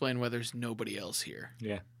would explain why there's nobody else here. it.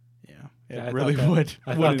 Yeah. Yeah, Yeah, I it thought really that- would.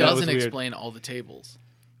 I thought Wouldn't that it? was Doesn't weird. explain all the tables.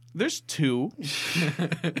 There's two.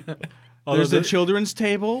 Although There's a the- children's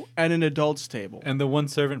table and an adult's table. and the one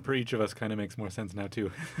servant per each of us kind of makes more sense now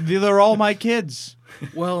too. They're all my kids.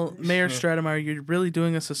 Well, Mayor Stratemeyer, you're really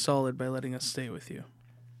doing us a solid by letting us stay with you.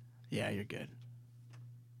 Yeah, you're good.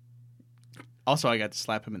 Also, I got to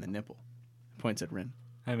slap him in the nipple. Points at Rin.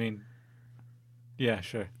 I mean, yeah,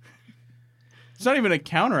 sure. It's not even a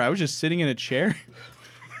counter. I was just sitting in a chair.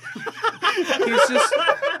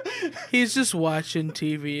 He's just watching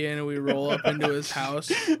TV, and we roll up into his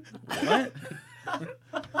house. What?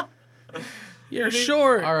 You're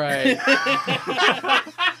short. All right.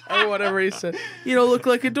 Or whatever he said. You don't look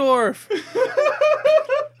like a dwarf.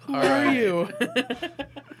 Who All are right. you?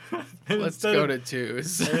 Let's Instead go of- to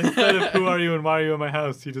twos. Instead of who are you and why are you in my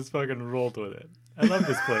house, you just fucking rolled with it. I love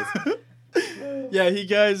this place. Yeah, he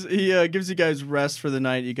gives you guys rest for the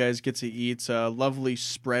night. You guys get to eat a lovely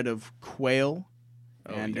spread of quail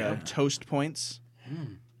and toast points,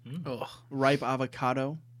 Ugh. ripe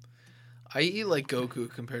avocado. I eat like Goku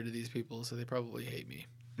compared to these people, so they probably hate me.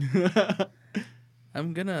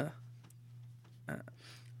 I'm gonna.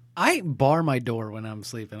 I bar my door when I'm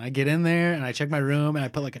sleeping. I get in there and I check my room and I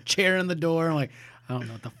put like a chair in the door. I'm like, I don't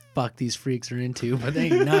know what the fuck these freaks are into, but they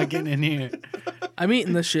ain't not getting in here. I'm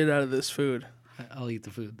eating the shit out of this food. I'll eat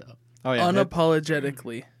the food, though. Oh, yeah.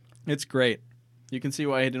 Unapologetically. It's great. You can see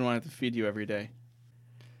why I didn't want to have to feed you every day.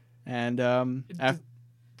 And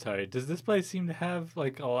Sorry, does this place seem to have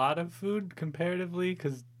like a lot of food comparatively?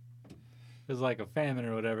 Because there's like a famine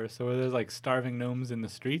or whatever. So are there like starving gnomes in the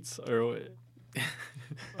streets, or? This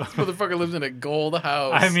motherfucker lives in a gold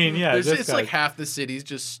house. I mean, yeah, It's like half the city's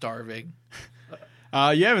just starving.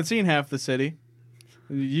 you haven't seen half the city.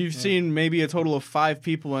 You've seen maybe a total of 5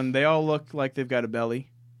 people, and they all look like they've got a belly.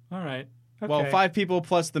 All right. Okay. Well, 5 people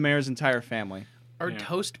plus the mayor's entire family. Are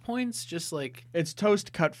toast points just like... It's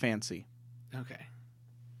toast cut fancy. Okay.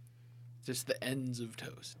 Just the ends of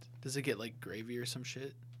toast. Does it get like gravy or some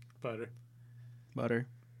shit? Butter. All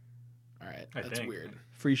right. I That's think. weird.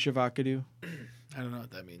 Free shavakadu. I don't know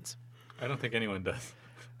what that means. I don't think anyone does.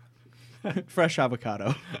 Fresh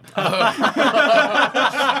avocado.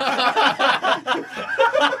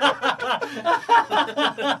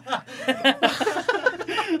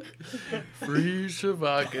 Free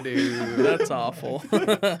shavakadu. That's awful.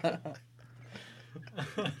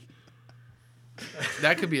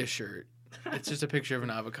 That could be a shirt. It's just a picture of an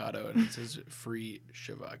avocado and it says free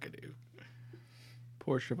shavakadu.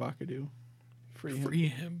 Poor shavakadu. Free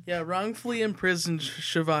him. Yeah, wrongfully imprisoned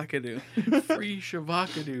Shavakadu. Free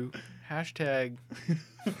shavakadu. Hashtag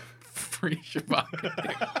free shavakadu.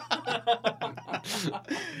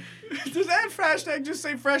 Does that hashtag just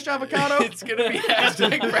say fresh avocado? It's going to be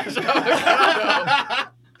hashtag fresh avocado.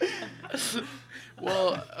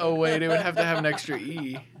 Well, oh wait, it would have to have an extra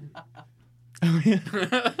E. Oh, yeah.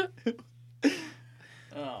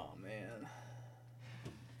 Oh, man.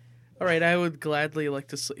 All right, I would gladly like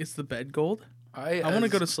to sleep. Is the bed gold? I want to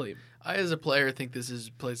go to sleep. I, as a player, think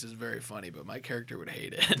place is very funny, but my character would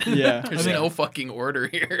hate it. Yeah. There's no fucking order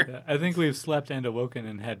here. Yeah, I think we've slept and awoken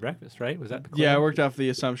and had breakfast, right? Was that the plan? Yeah, I worked off the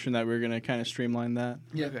assumption that we were going to kind of streamline that.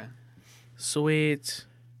 Yeah. Okay. Sweet.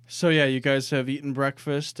 So, yeah, you guys have eaten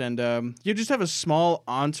breakfast, and you just have a small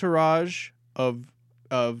entourage of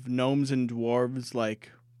gnomes and dwarves, like,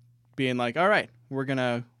 being like, all right, we're going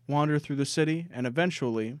to wander through the city, and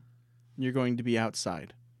eventually you're going to be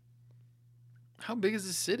outside. How big is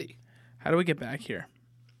this city? How do we get back here?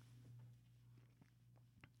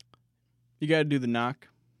 You got to do the knock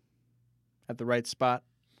at the right spot.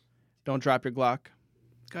 Don't drop your Glock.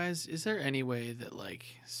 Guys, is there any way that, like,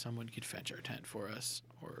 someone could fetch our tent for us?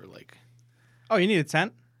 Or, like... Oh, you need a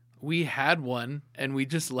tent? We had one, and we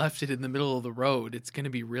just left it in the middle of the road. It's going to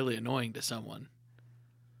be really annoying to someone.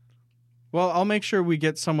 Well, I'll make sure we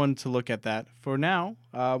get someone to look at that. For now,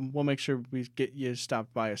 we'll make sure we get you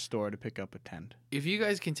stopped by a store to pick up a tent. If you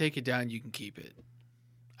guys can take it down, you can keep it.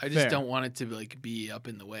 I just Fair. don't want it to, like, be up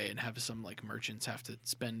in the way and have some, like, merchants have to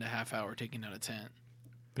spend a half hour taking down a tent.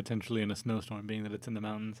 Potentially in a snowstorm, being that it's in the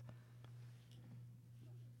mountains.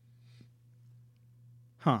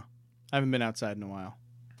 Huh. I haven't been outside in a while.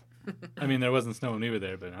 I mean, there wasn't snow when we were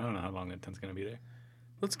there, but I don't know how long that tent's going to be there.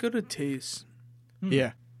 Let's go to Taste.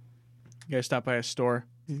 Yeah. You guys stop by a store.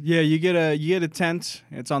 Yeah, you get a tent.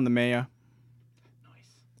 It's on the Maya.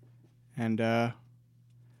 Nice. And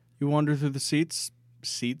you wander through the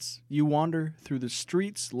seats. You wander through the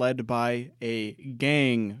streets led by a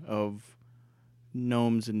gang of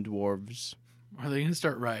gnomes and dwarves. Are they going to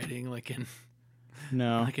start rioting like in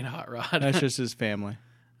No. like in Hot Rod? That's just his family.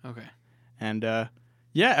 Okay. And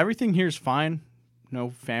yeah, everything here's fine. No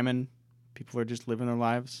famine. People are just living their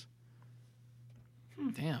lives.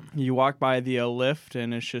 Damn. You walk by the lift,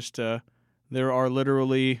 and it's just there are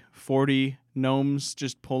literally 40 gnomes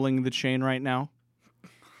just pulling the chain right now.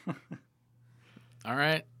 All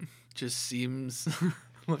right. Just seems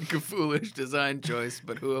like a foolish design choice,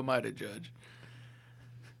 but who am I to judge?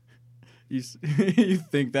 You you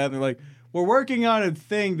think that, and they're like, we're working on a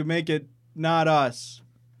thing to make it not us.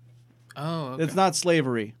 Oh, okay. It's not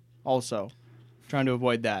slavery. Also, trying to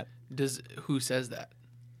avoid that. Who says that?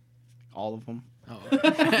 All of them.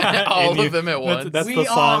 Oh. All of them at once. That's we the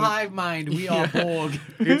all song. hive mind. We all Borg.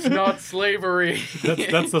 It's not slavery.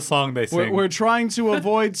 That's the song they sing. We're trying to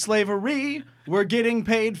avoid slavery. We're getting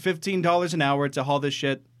paid $15 an hour to haul this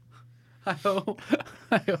shit. Hi-ho.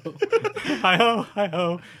 Hi-ho. Hi-ho,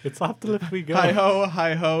 hi-ho. It's off the lift we go.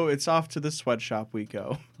 Hi ho, it's off to the sweatshop we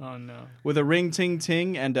go. Oh, no. With a ring ting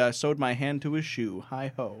ting and sewed my hand to his shoe.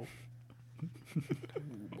 Hi ho.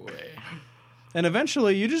 Boy. And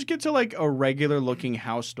eventually you just get to like a regular looking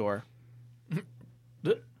house door.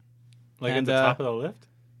 Like And, at the top of the lift?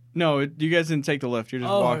 No, you guys didn't take the lift. You're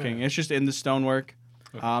just Oh, walking. yeah. It's just in the stonework.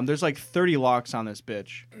 There's like 30 locks on this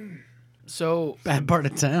bitch. So, Bad part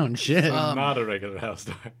of town. Shit. Um, Not a regular house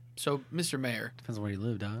door. So, Mr. Mayor, Depends on where you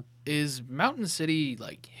live, dog. is Mountain City,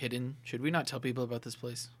 like, hidden? Should we not tell people about this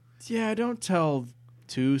place? Yeah, don't tell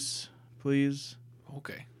Toos, please.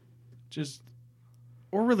 Okay. Just,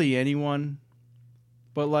 or really anyone.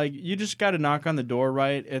 But, like, you just got to knock on the door,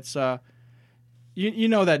 right? It's, you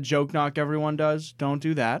know that joke knock everyone does? Don't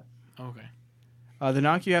do that. Okay. The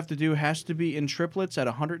knock you have to do has to be in triplets at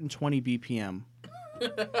 120 BPM.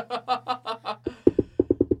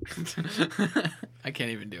 I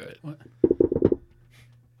can't even do it. What?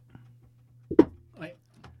 Wait.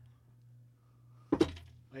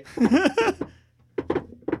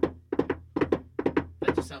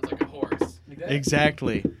 That just sounds like a horse.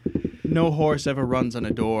 Exactly. No horse ever runs on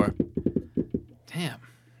a door. Damn.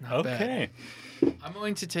 Not bad. Okay. I'm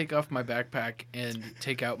going to take off my backpack and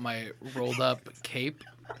take out my rolled up cape.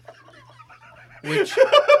 Which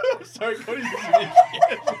Sorry, Cody.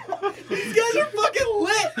 These guys are fucking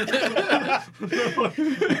lit.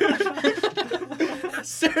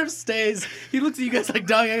 Seraph stays. He looks at you guys like,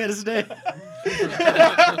 dog, I gotta stay.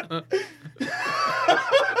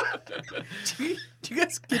 do you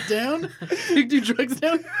guys get down? Do you do drugs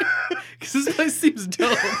down here? Because this place seems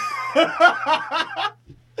dope. God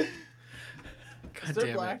damn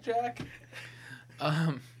it. Blackjack?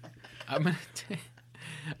 I'm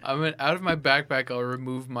gonna out of my backpack. I'll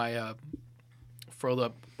remove my furled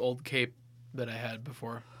up old cape that I had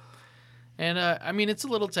before, and I mean it's a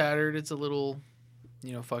little tattered, it's a little,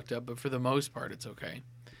 fucked up, but for the most part it's okay.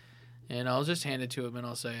 And I'll just hand it to him and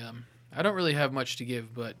I'll say, I don't really have much to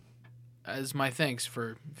give, but as my thanks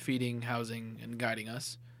for feeding, housing, and guiding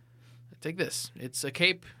us, take this. It's a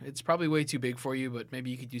cape. It's probably way too big for you, but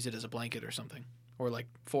maybe you could use it as a blanket or something, or like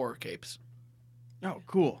 4 capes. Oh,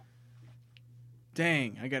 cool.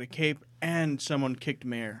 Dang, I got a cape and someone kicked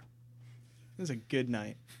Mayor. This is a good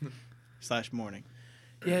night. / morning.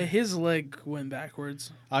 Yeah, his leg went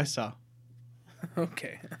backwards. I saw.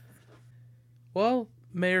 Okay. Well,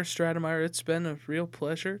 Mayor Stratemeyer, it's been a real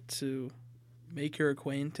pleasure to make your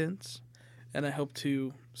acquaintance, and I hope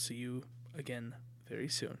to see you again very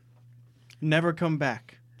soon. Never come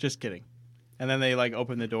back. Just kidding. And then they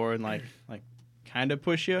open the door and kind of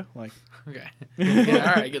push you. Okay.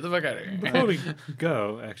 Yeah, all right, get the fuck out of here. Before we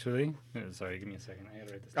go, actually, sorry, give me a second. I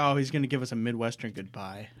gotta write this down. Oh, he's gonna give us a Midwestern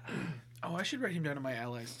goodbye. Oh, I should write him down to my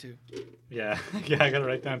allies too. Yeah, I gotta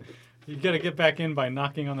write down. You gotta get back in by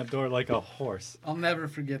knocking on the door like a horse. I'll never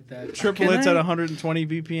forget that. Triplets Can at I- 120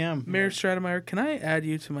 BPM. Mayor Stratemeyer, can I add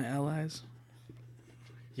you to my allies?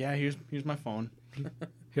 Yeah, here's my phone.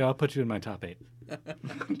 Here, I'll put you in my top 8.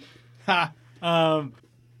 Ha!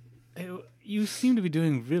 You seem to be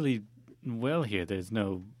doing really well here. There's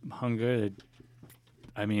no hunger.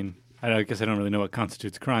 I mean, I guess I don't really know what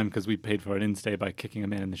constitutes crime because we paid for an in-stay by kicking a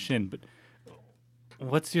man in the shin, but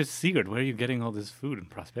what's your secret? Where are you getting all this food and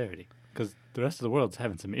prosperity? Because the rest of the world's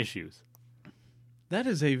having some issues. That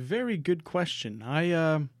is a very good question.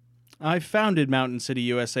 I founded Mountain City,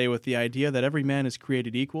 USA with the idea that every man is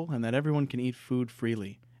created equal and that everyone can eat food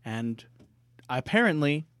freely. And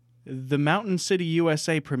apparently, the Mountain City,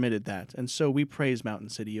 USA permitted that. And so we praise Mountain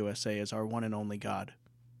City, USA as our one and only God.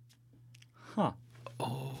 Huh.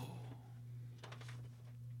 Oh.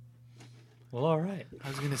 Well, all right. I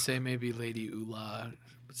was going to say maybe Lady Ula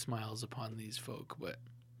smiles upon these folk, but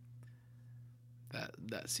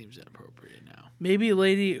that seems inappropriate now. Maybe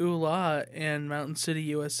Lady Ula and Mountain City,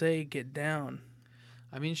 USA get down.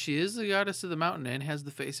 I mean, she is the goddess of the mountain and has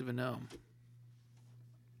the face of a gnome.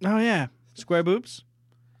 Oh, yeah. Square boobs?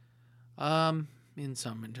 In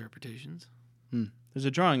some interpretations. There's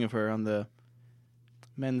a drawing of her on the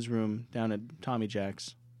men's room down at Tommy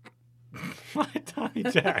Jack's. My Tommy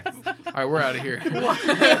Jacks. All right, we're out of here. All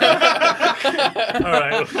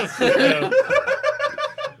right. Let's go.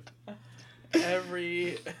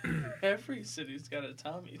 Every city's got a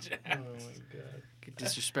Tommy Jack. Oh, my God. Get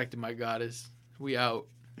disrespected, my goddess. We out.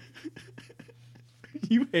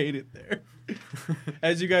 You hate it there.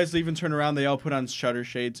 As you guys leave and turn around, they all put on shutter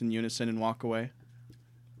shades in unison and walk away.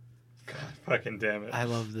 God fucking damn it. I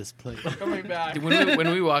love this place. Coming back.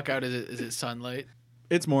 When we walk out, is it sunlight?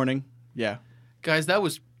 It's morning. Yeah. Guys, that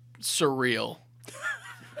was surreal.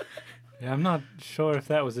 Yeah, I'm not sure if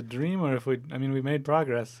that was a dream or if we made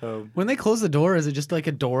progress, so... When they close the door, is it just like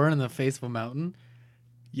a door in the face of a mountain?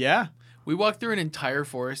 Yeah. We walked through an entire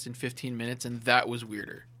forest in 15 minutes, and that was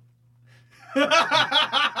weirder.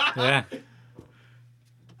 Yeah.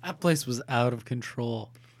 That place was out of control.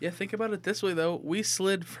 Yeah, think about it this way, though. We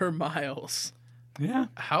slid for miles Yeah.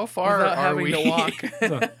 How far without are having we? to walk.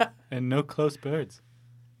 And no close birds.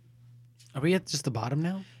 Are we at just the bottom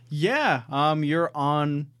now? Yeah. You're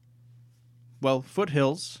on,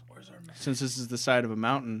 foothills. since this is the side of a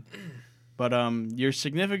mountain. But you're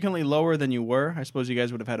significantly lower than you were. I suppose you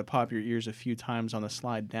guys would have had to pop your ears a few times on the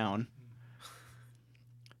slide down.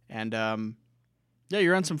 And yeah,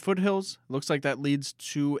 you're on some foothills. Looks like that leads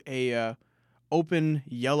to a open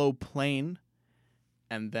yellow plain.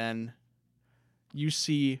 And then you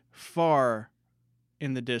see far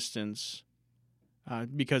in the distance,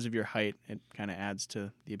 because of your height, it kind of adds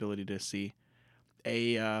to the ability to see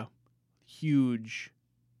a huge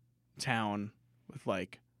town with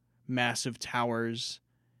like massive towers,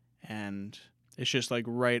 and it's just like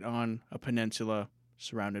right on a peninsula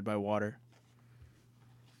surrounded by water.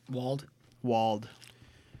 Walled. I'm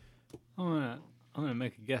gonna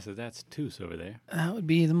make a guess that that's Toos over there. That would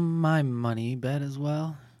be my money bet as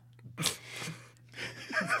well.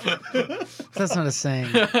 That's not a saying.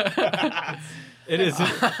 It isn't.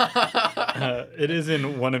 It is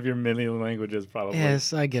in one of your many languages, probably.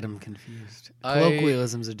 Yes, I get them confused.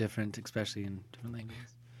 Colloquialisms are different, especially in different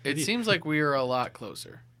languages. It seems like we are a lot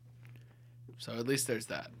closer. So at least there's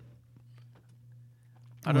that.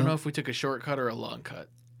 I don't know if we took a shortcut or a long cut.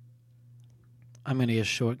 I'm going to get a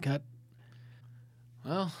shortcut.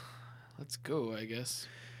 Well, let's go, I guess.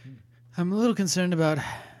 I'm a little concerned about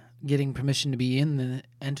getting permission to be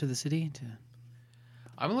enter the city.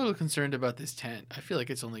 I'm a little concerned about this tent. I feel like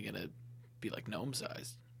it's only going to be like gnome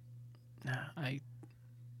sized.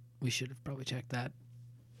 We should have probably checked that.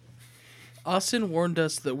 Austin warned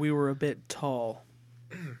us that we were a bit tall.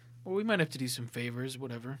 Well, we might have to do some favors,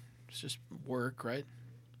 whatever. It's just work, right?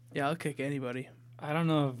 Yeah, I'll kick anybody. I don't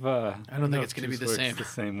know if I don't think it's going to be the same. The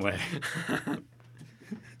same way.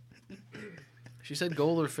 She said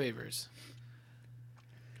gold or favors.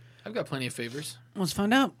 I've got plenty of favors. Let's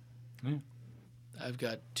find out. Yeah. I've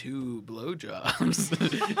got 2 blowjobs.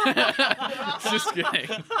 Just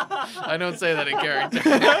kidding. I don't say that in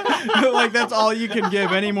character. Like that's all you can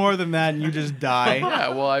give. Any more than that, and you just die. Yeah,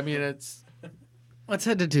 well, I mean, it's... Let's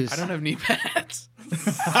head to Toos. I don't have knee pads.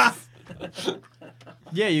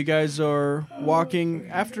 Yeah, you guys are walking.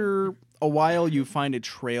 After a while, you find a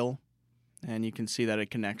trail, and you can see that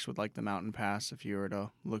it connects with like the mountain pass if you were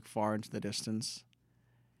to look far into the distance.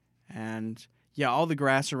 And yeah, all the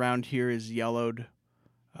grass around here is yellowed.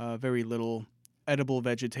 Very little edible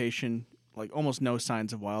vegetation, like almost no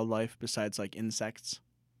signs of wildlife besides like insects.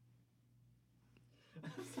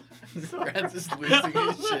 Francis is losing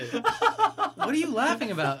his shit. What are you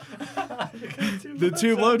laughing about? The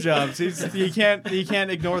 2 blowjobs. He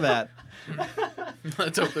can't ignore that.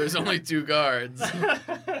 Let's hope there's only 2 guards.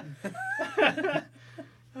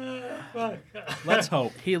 Let's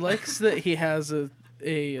hope. He likes that he has a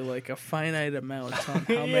finite amount on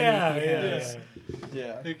how many he has.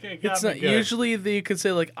 Yeah. It's not usually that you could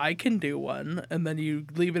say like I can do one, and then you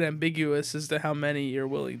leave it ambiguous as to how many you're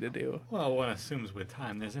willing to do. Well, one assumes with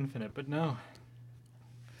time there's infinite, but no.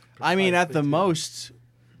 I mean, at the most.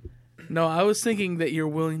 No, I was thinking that you're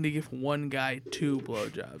willing to give one guy 2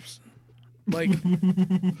 blowjobs. Like,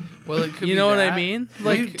 Well, it could you be know what I that. mean? It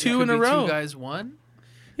Like could 2 in be a row. 2 guys, 1.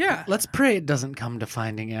 Yeah. Let's pray it doesn't come to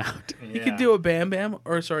finding out. You could do a bam bam,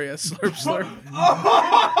 or sorry, a slurp slurp.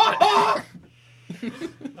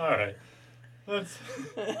 All right.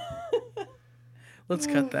 Let's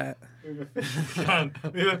cut that.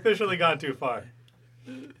 We've officially gone too far.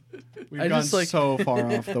 We've I gone just, like- so far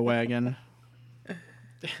off the wagon.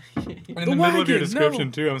 In the middle of your wagon, description,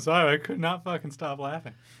 no. too. I'm sorry. I could not fucking stop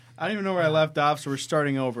laughing. I don't even know where I left off, so we're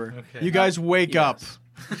starting over. Okay. You guys wake up.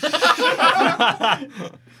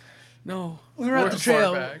 No. We were at the We're far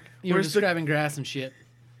trail. back. You were Where's the- describing grass and shit.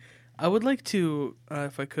 I would like to,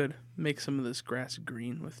 if I could, make some of this grass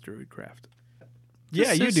green with Druidcraft. Yeah,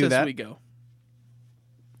 Just you as- do as that. we go.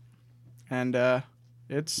 And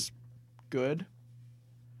it's good.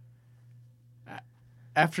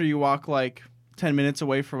 After you walk like 10 minutes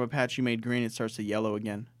away from a patch you made green, it starts to yellow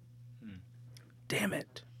again. Damn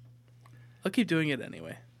it. I'll keep doing it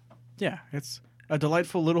anyway. Yeah, it's a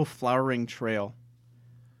delightful little flowering trail.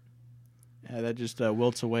 That just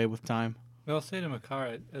wilts away with time. Well, I'll say to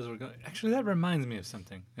Makara as we're going. Actually, that reminds me of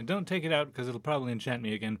something. And don't take it out because it'll probably enchant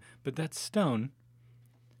me again. But that stone.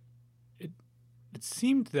 It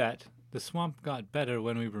seemed that the swamp got better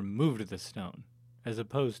when we removed the stone, as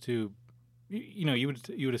opposed to, you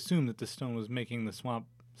would assume that the stone was making the swamp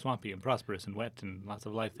swampy and prosperous and wet and lots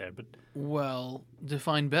of life there. But Well,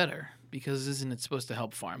 define better, because isn't it supposed to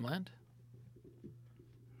help farmland?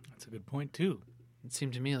 that's a good point too. It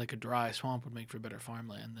seemed to me like a dry swamp would make for better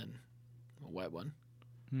farmland than a wet one.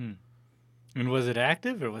 And was it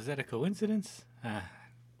active or was that a coincidence?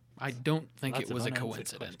 I don't think Lots it of was a unanswered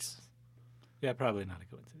coincidence. questions. Yeah, probably not a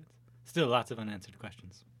coincidence. Still lots of unanswered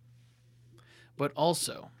questions. But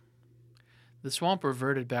also, The swamp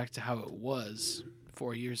reverted back to how it was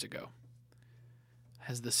 4 years ago.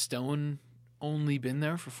 Has the stone only been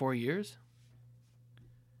there for 4 years?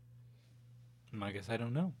 I guess I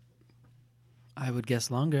don't know. I would guess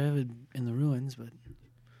longer in the ruins, but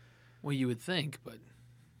Well, you would think, but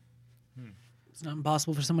it's not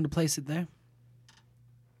impossible for someone to place it there.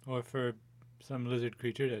 Or for some lizard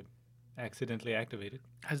creature to accidentally activate it.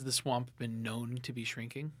 has the swamp been known to be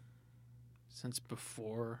shrinking since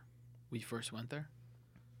before we first went there?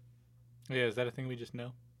 Oh, yeah, is that a thing we just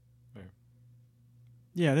know?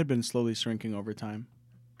 Yeah, it had been slowly shrinking over time.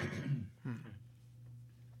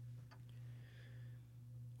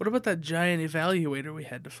 What about that giant evaluator we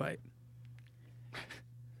had to fight?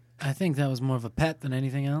 I think that was more of a pet than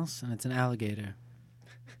anything else, and it's an alligator.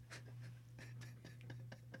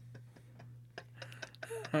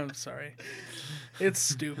 I'm sorry. It's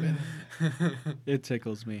stupid. It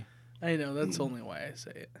tickles me. I know, that's only why I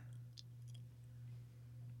say it.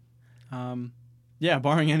 Yeah,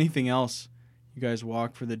 barring anything else, you guys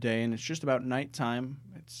walk for the day, and it's just about nighttime.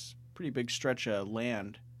 It's a pretty big stretch of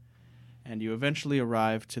land. And you eventually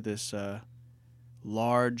arrive to this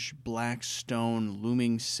large black stone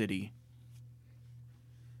looming city.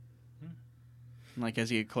 And, like,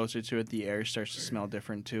 as you get closer to it, the air starts to smell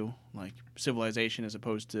different too. Like civilization as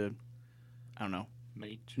opposed to, I don't know,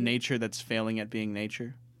 nature that's failing at being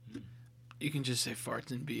nature. You can just say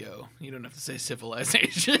farts and BO. You don't have to say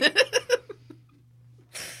civilization.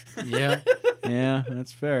 Yeah. Yeah,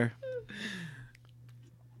 that's fair.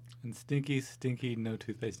 And stinky, stinky, no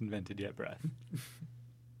toothpaste invented yet breath.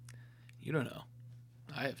 You don't know.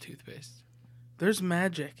 I have toothpaste. There's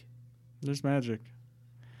magic. There's magic.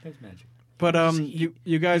 There's magic. But Just you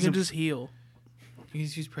You guys can have, just heal. You can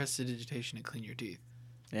use prestidigitation to clean your teeth.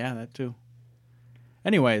 yeah, that too.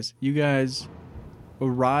 Anyways, you guys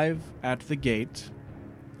arrive at the gate,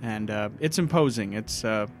 and it's imposing. It's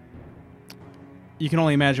you can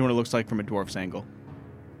only imagine what it looks like from a dwarf's angle.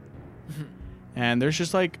 And there's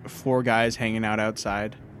just like 4 guys hanging out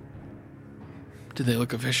outside. Do they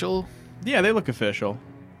look official? Yeah, they look official.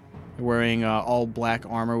 They're wearing all black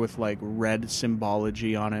armor with like red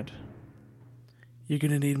symbology on it. You're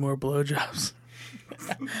gonna need more blowjobs.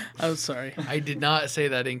 I'm sorry. I did not say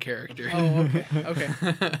that in character. Oh, okay. Okay.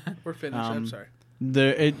 We're finished. I'm sorry.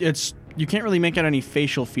 It's you can't really make out any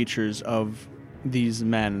facial features of these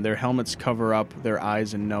men. Their helmets cover up their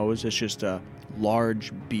eyes and nose. It's just a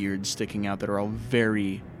large beard sticking out that are all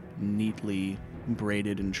very neatly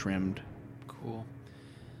braided and trimmed. Cool.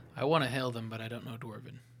 I want to hail them, but I don't know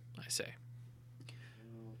Dwarven, I say.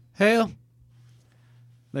 Hail.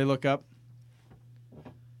 They look up.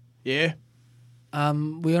 Yeah.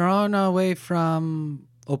 We are on our way from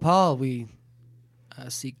Opal. We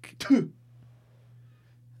seek.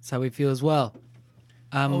 That's how we feel as well.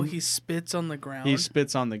 Oh, he spits on the ground. He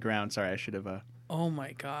spits on the ground. Sorry, I should have. Oh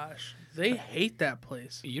my gosh. They hate that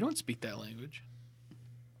place. You don't speak that language.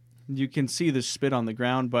 You can see the spit on the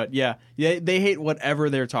ground, but yeah, they hate whatever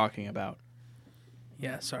they're talking about.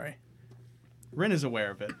 Yeah, sorry. Rin is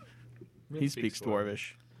aware of it. He speaks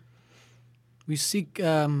Dwarvish. We seek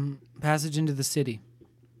passage into the city.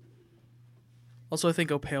 Also, I think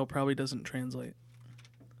Opale probably doesn't translate.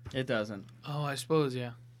 It doesn't. Oh, I suppose,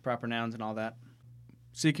 yeah. Proper nouns and all that.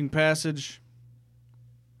 Seeking passage.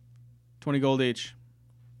 20 gold each.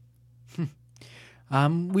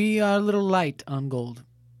 We are a little light on gold.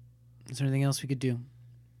 Is there anything else we could do?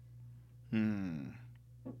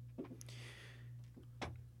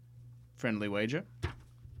 Friendly wager.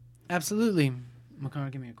 Absolutely. Makara,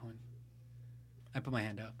 give me a coin. I put my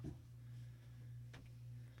hand out.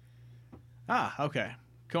 Ah, okay.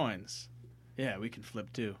 Coins. Yeah, we can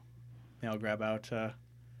flip too. Yeah, I'll grab out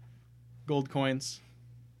gold coins.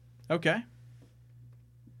 Okay.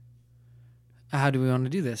 How do we want to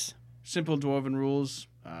do this? Simple dwarven rules.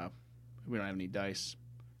 We don't have any dice.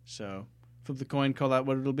 So flip the coin, call out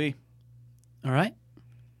what it'll be. All right.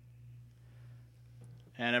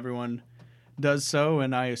 And everyone does so,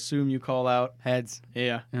 and I assume you call out. Heads.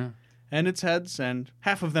 Yeah. Yeah. And it's heads, and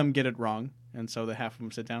half of them get it wrong. And so the half of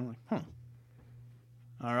them sit down like,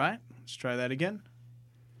 All right, let's try that again.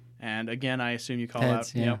 And again, I assume you call Heads,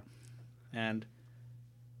 out. yeah. Yep. And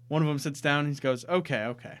one of them sits down, and he goes,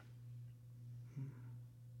 okay.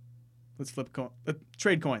 Let's flip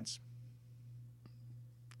trade coins.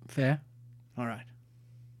 Fair. All right.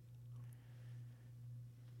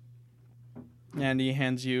 And he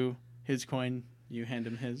hands you his coin. You hand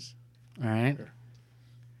him his. All right. Sure.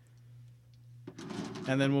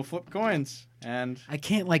 and then we'll flip coins. And I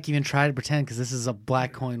can't like even try to pretend because this is a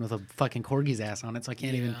black coin with a fucking corgi's ass on it, so I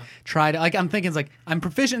can't even Yeah. try to. Like I'm thinking, it's like I'm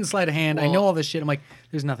proficient in sleight of hand. I Well- know all this shit. I'm like,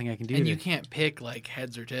 there's nothing I can do. And to- you can't pick like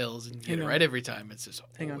heads or tails and get Hang it on. right every time. It's just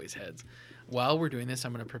Hang on. always heads. While we're doing this,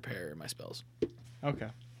 I'm going to prepare my spells. okay.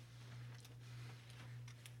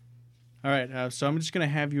 All right. So I'm just gonna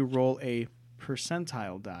have you roll a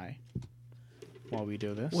percentile die while we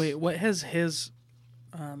do this. Wait, what has his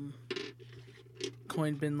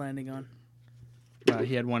coin been landing on?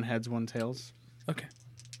 He had one heads, one tails. Okay.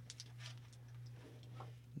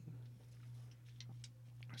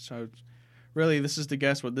 So, really, this is to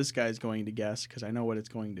guess what this guy's going to guess because I know what it's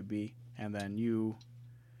going to be, and then you.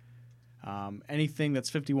 Anything that's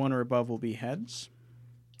 51 or above will be heads,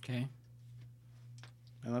 Okay.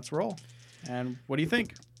 and let's roll. And what do you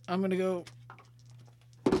think? I'm gonna go.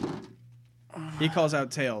 He calls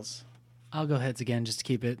out tails. I'll go heads again just to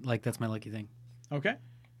keep it like that's my lucky thing. Okay.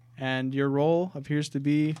 And your roll appears to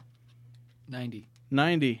be 90.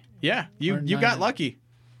 90. Yeah, you Or got 90. lucky.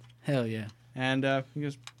 Hell yeah. And he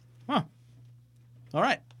goes, huh. All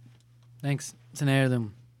right. Thanks. It's an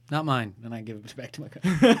heirloom, not mine. And I give it back to my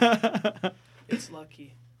cousin. It's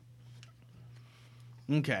lucky.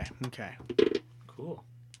 Okay. Cool.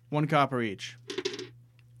 1 copper each.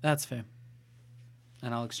 That's fair.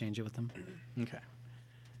 And I'll exchange it with them. Okay.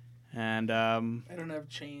 And I don't have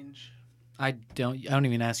change. I don't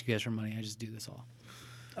even ask you guys for money. I just do this all.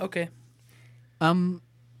 Okay. We're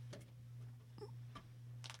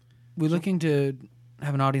looking to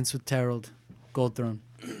have an audience with Terald, Gold Throne.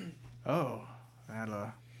 oh,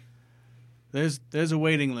 that there's a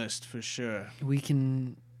waiting list for sure. We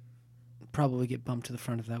can probably get bumped to the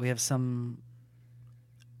front of that. We have an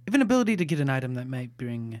ability to get an item that might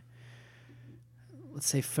bring, let's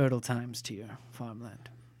say, fertile times to your farmland.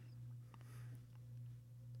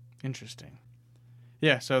 Interesting.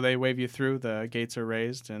 Yeah, so they wave you through, the gates are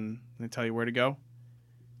raised, and they tell you where to go.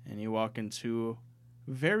 And you walk into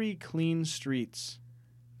very clean streets.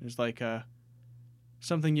 There's like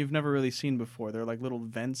something you've never really seen before. There are like little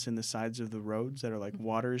vents in the sides of the roads that are like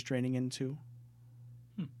water is draining into.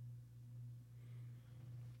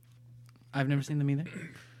 I've never seen them either.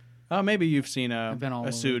 Maybe you've seen I've been all a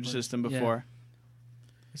over sewage the place. system Yeah. before.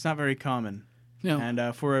 It's not very common. No.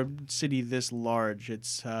 And for a city this large,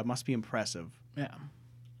 it's must be impressive. Yeah.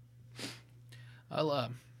 I'll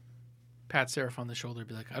pat Seraph on the shoulder and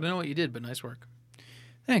be like, I don't know what you did, but nice work.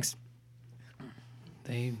 Thanks.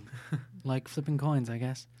 They like flipping coins, I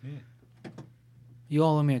guess. Yeah. You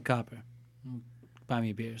all owe me a copper. Buy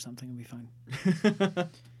me a beer or something. It'll be fine.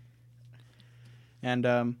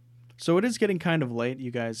 And so it is getting kind of late.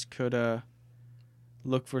 You guys could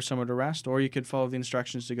look for somewhere to rest, or you could follow the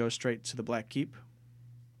instructions to go straight to the Black Keep.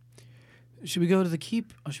 Should we go to the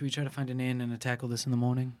keep, or should we try to find an inn and tackle this in the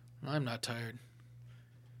morning? I'm not tired.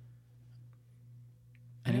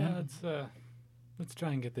 Anyone? Yeah, let's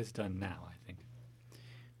try and get this done now, I think.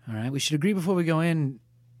 All right. We should agree before we go in.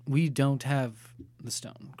 We don't have the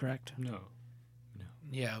stone, correct? No.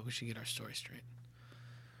 Yeah, we should get our story straight.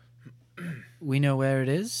 We know where it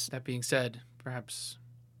is. That being said, perhaps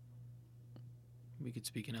we could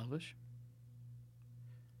speak in Elvish.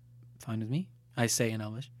 Fine with me. I say in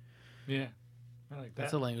Elvish. Yeah. I like that.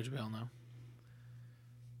 That's a language we all know.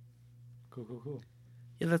 Cool.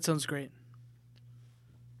 Yeah, that sounds great.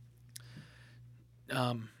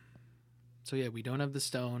 So yeah, we don't have the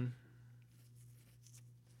stone.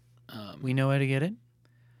 We know where to get it.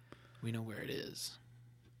 We know where it is.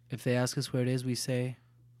 If they ask us where it is, we say,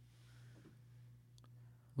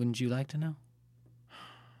 wouldn't you like to know?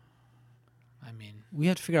 I mean, We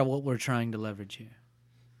have to figure out what we're trying to leverage here.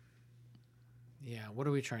 yeah, what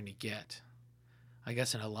are we trying to get? I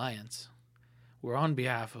guess an alliance. We're on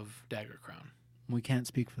behalf of Dagger Crown. We can't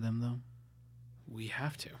speak for them, though. We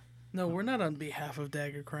have to. No, we're not on behalf of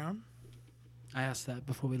Dagger Crown. I asked that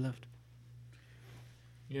before we left.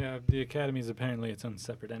 Yeah, the Academy is apparently its own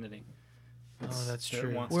separate entity. Oh, that's that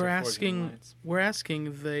true. wants We're to forge an asking. alliance. We're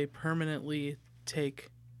asking they permanently take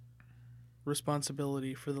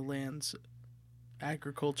responsibility for the land's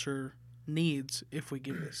agriculture needs if we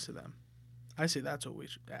give this to them. I say that's what we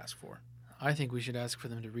should ask for. I think we should ask for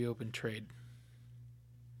them to reopen trade.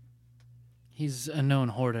 He's a known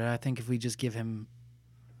hoarder. I think if we just give him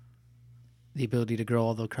the ability to grow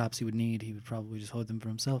all the crops he would need, he would probably just hoard them for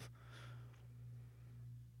himself.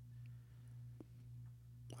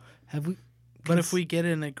 Have we? But if we get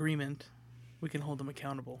an agreement, we can hold them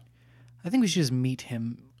accountable. I think we should just meet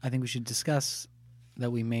him. I think we should discuss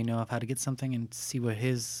that we may know of how to get something and see where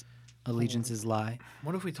his allegiances lie.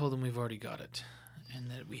 What if we told them we've already got it and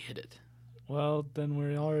that we hid it? Well, then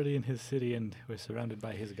we're already in his city and we're surrounded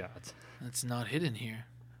by his gods. That's not hidden here.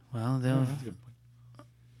 Well, Oh, though, that's a good point.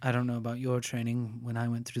 I don't know about your training. When I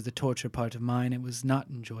went through the torture part of mine, it was not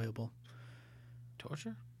enjoyable.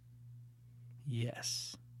 Torture?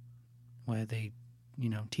 Yes. Where they,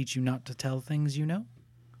 teach you not to tell things you know.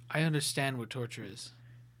 I understand what torture is.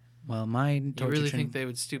 Well, my You torture really training, think they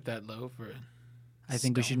would stoop that low for it? I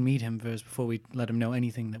think we should meet him first before we let him know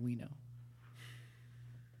anything that we know.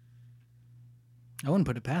 I wouldn't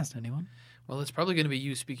put it past anyone. Well, it's probably going to be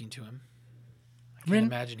you speaking to him. I can't Rin?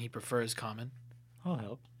 imagine he prefers common. I'll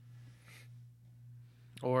help.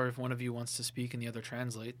 Or if one of you wants to speak and the other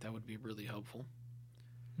translate, that would be really helpful.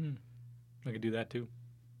 I could do that too.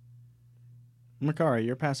 Makara,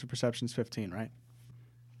 your passive perception's 15, right?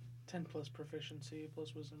 10 plus proficiency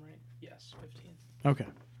plus wisdom, right? Yes, 15. Okay.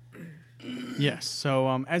 Yes.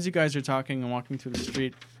 So as you guys are talking and walking through the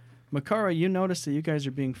street, Makara, you notice that you guys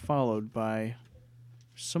are being followed by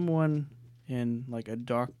someone in like a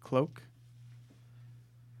dark cloak.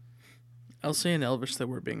 I'll say in Elvish that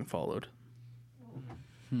we're being followed.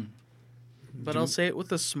 But I'll say it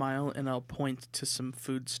with a smile and I'll point to some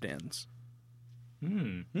food stands.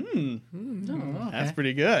 Hmm. Oh, That's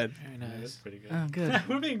pretty good. Very Yeah, that's nice. pretty good. Oh, good.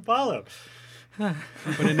 We're being followed. But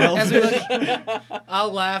in Elvish,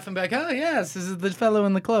 I'll laugh and be like, oh, yes, this is the fellow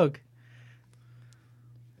in the cloak.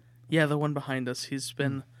 Yeah, the one behind us. He's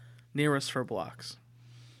been near us for blocks.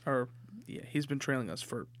 Or, yeah, he's been trailing us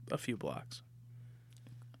for a few blocks.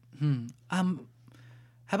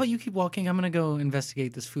 How about you keep walking? I'm going to go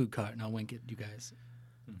investigate this food cart, and I'll wink at you guys.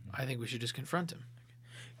 I think we should just confront him.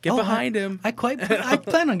 Get Oh, behind him. I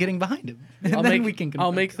plan on getting behind him. And I'll then make, we can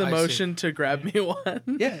I'll make the I see. motion to grab me one.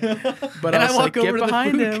 Yeah. But And I'll I walk say, over get to the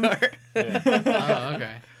behind food him. cart. Oh,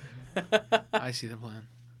 okay. I see the plan.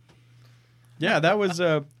 yeah, that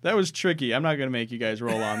was tricky. I'm not gonna make you guys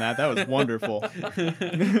roll on that. That was wonderful.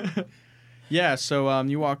 Yeah. So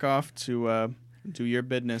you walk off to do your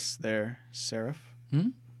business there, Seraph.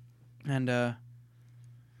 And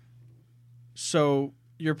so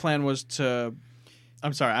your plan was to.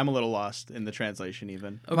 I'm sorry, I'm a little lost in the translation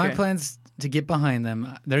even. My Okay. plan's to get behind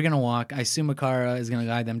them. They're going to walk. I assume Makara is going to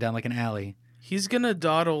guide them down like an alley. He's going to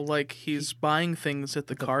dawdle like he's buying things at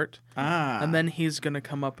the cart. Ah. And then he's going to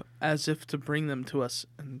come up as if to bring them to us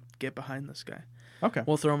and get behind this guy. Okay.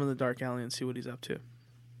 We'll throw him in the dark alley and see what he's up to.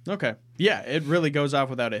 Okay. Yeah, it really goes off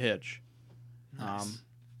without a hitch. Nice.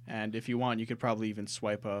 And if you want, you could probably even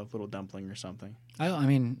swipe a little dumpling or something. I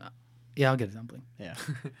mean, yeah, I'll get a dumpling. Yeah.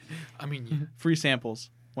 I mean, Free samples.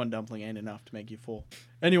 One dumpling ain't enough to make you full.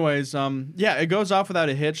 Anyways, yeah, it goes off without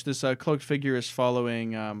a hitch. This cloaked figure is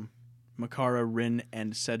following Makara, Rin,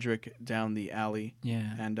 and Cedric down the alley.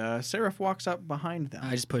 Yeah. And Seraph walks up behind them.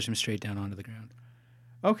 I just push him straight down onto the ground.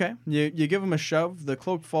 Okay. You give him a shove. The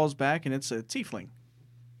cloak falls back, and it's a tiefling.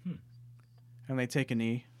 And they take a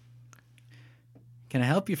knee. Can I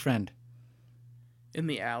help you, friend? In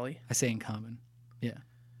the alley. I say in common. Yeah.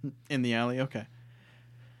 In the alley, okay.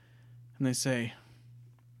 And they say,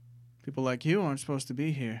 people like you aren't supposed to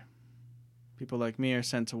be here. People like me are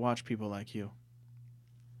sent to watch people like you.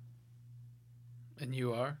 and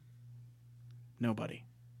you are? Nobody.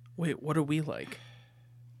 Wait, what are we like?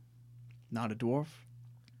 Not a dwarf?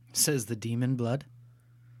 Says the demon blood.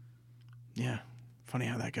 Yeah. Funny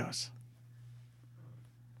how that goes.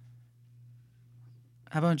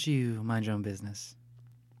 How about you mind your own business?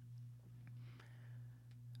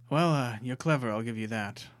 Well, you're clever, I'll give you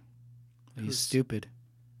that. Are you Who's- stupid?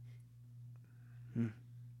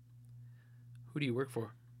 Who do you work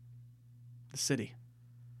for? The city.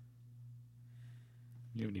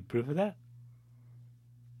 You have any proof of that?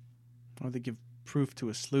 Or they give proof to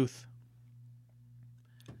a sleuth.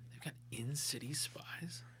 They've got in-city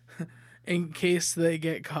spies? In case they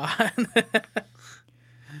get caught.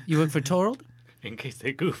 You work for Torald? In case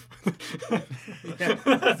they goof. God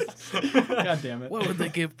damn it. What would they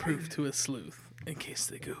give proof to a sleuth in case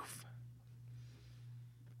they goof?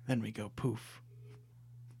 Then we go poof.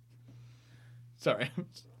 Sorry, I'm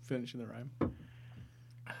just finishing the rhyme.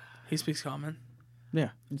 He speaks common. Yeah.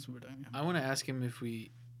 That's what we're doing. I want to ask him if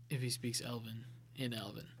he speaks Elven in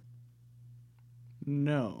Elven.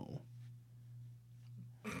 No.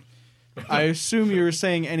 I assume you were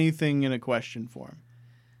saying anything in a question form.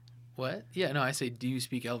 What? Yeah, no, I say, do you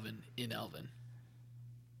speak Elven in Elven?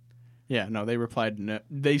 Yeah, no, they replied no.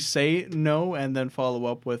 They say no and then follow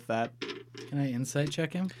up with that. Can I insight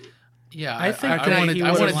check him? Yeah, I think I that want he to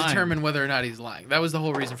wasn't lying. determine whether or not he's lying. That was the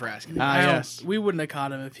whole reason for asking. Ah, I don't- yes. We wouldn't have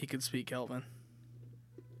caught him if he could speak Elven.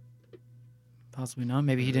 Possibly not.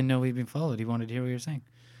 Maybe he didn't know we'd been followed. He wanted to hear what you were saying.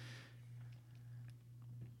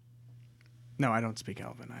 No, I don't speak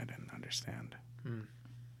Elven. I didn't understand. Do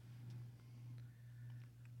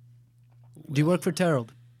you work for Terrell?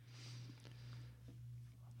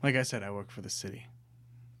 Like I said, I work for the city.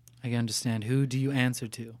 I can understand. Who do you answer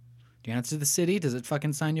to? Do you answer to the city? Does it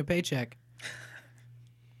fucking sign your paycheck?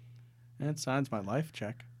 And it signs my life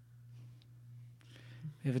check.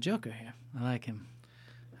 We have a Joker here. I like him.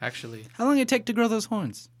 Actually, How long did it take to grow those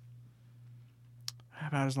horns?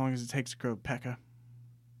 About as long as it takes to grow Pekka.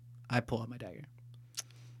 I pull out my dagger.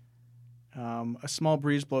 A small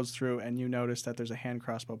breeze blows through, and you notice that there's a hand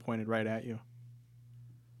crossbow pointed right at you.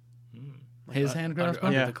 His hand crossbow?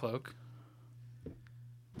 under Yeah. the cloak.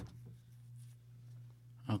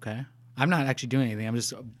 Okay. I'm not actually doing anything. I'm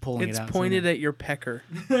just pulling It's it out. pointed at your pecker.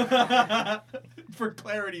 For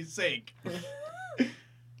clarity's sake.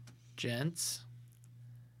 Gents,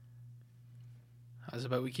 how's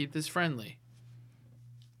about we keep this friendly?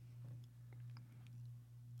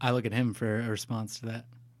 I look at him for a response to that.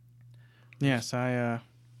 Yes,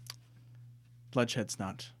 bloodshed's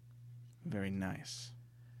not very nice.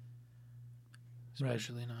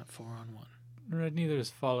 Especially not 4-on-1. Right, neither is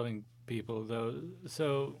following people though.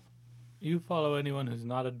 So you follow anyone who's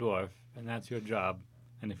not a dwarf, and that's your job.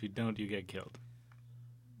 And if you don't, you get killed.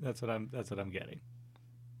 That's what I'm getting.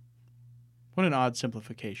 What an odd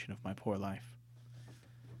simplification of my poor life.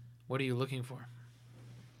 What are you looking for?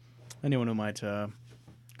 Anyone who might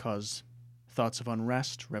cause thoughts of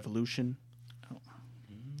unrest, revolution.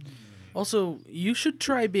 Also, you should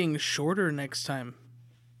try being shorter next time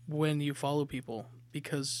when you follow people,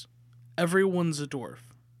 because everyone's a dwarf.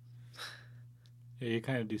 Yeah, you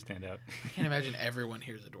kind of do stand out. I can't imagine everyone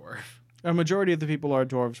here's a dwarf. A majority of the people are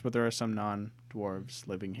dwarves, but there are some non-dwarves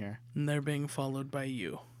living here. And they're being followed by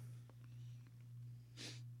you.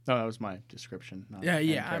 Oh, that was my description. Not Yeah, end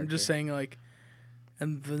yeah. I'm just character. saying, like,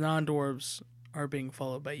 and the non-dwarves are being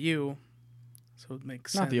followed by you, so it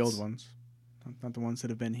makes sense. Not the old ones. Not the ones that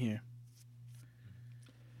have been here.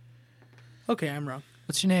 Okay, I'm wrong.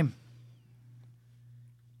 What's your name?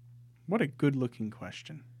 What a good-looking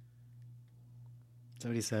question. Is that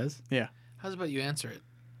what he says? Yeah. How's about you answer it?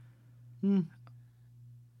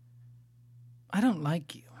 I don't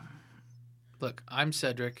like you. Look, I'm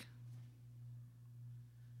Cedric.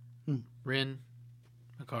 Rin,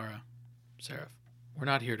 Makara, Seraph. We're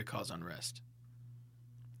not here to cause unrest.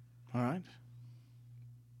 All right.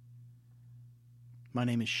 My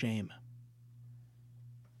name is Shame.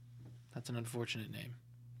 That's an unfortunate name.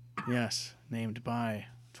 Yes, named by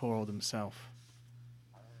Torald himself.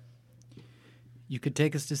 You could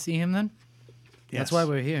take us to see him then? Yes. That's why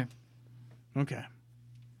we're here. Okay.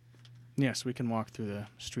 Yes, we can walk through the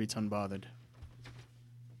streets unbothered.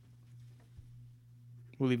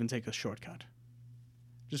 We'll even take a shortcut.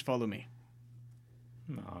 Just follow me.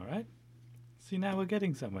 All right. See, now we're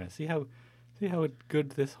getting somewhere. See how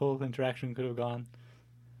good this whole interaction could have gone.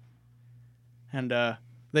 And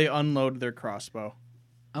they unload their crossbow.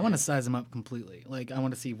 I want to size him up completely. Like, I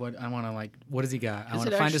want to see what does he got? I Is want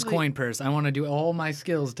it to find his actually- coin purse. I want to do all my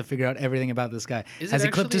skills to figure out everything about this guy. Is Has it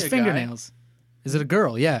he clipped his actually a guy? fingernails? Is it a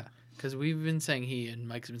girl? Yeah. Because we've been saying he and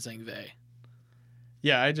Mike's been saying they.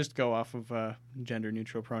 Yeah, I just go off of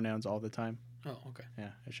gender-neutral pronouns all the time. Oh, okay. Yeah,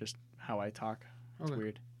 it's just how I talk. It's Okay.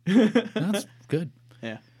 weird. That's good.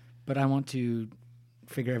 Yeah. But I want to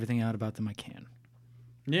figure everything out about them I can.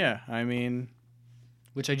 Yeah, I mean,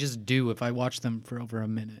 Which I just do if I watch them for over a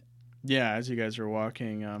minute. yeah, as you guys are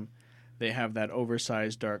walking, they have that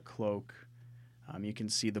oversized dark cloak. You can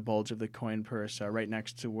see the bulge of the coin purse right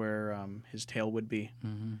next to where his tail would be.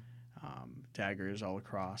 Mm-hmm. Daggers all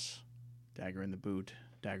across. Dagger in the boot.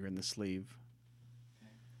 Dagger in the sleeve.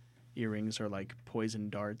 Earrings are like poison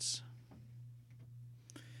darts.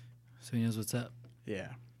 So he knows what's up. Yeah.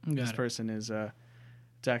 Got This it. person is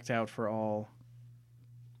decked out for all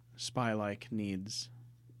spy-like needs.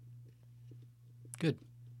 Good.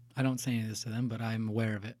 I don't say any of this to them, but I'm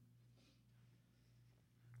aware of it.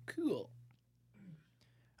 Cool.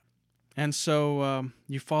 And so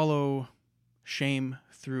you follow Shame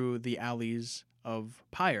through the alleys of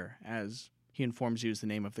Pyre, as he informs you is the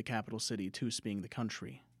name of the capital city, Tus being the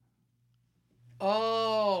country.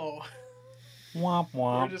 Oh. Womp We're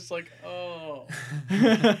womp. just like, oh.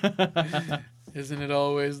 Isn't it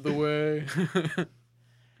always the way?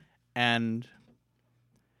 And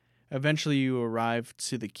eventually you arrive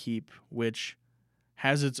to the keep, which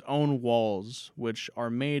has its own walls, which are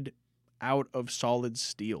made out of solid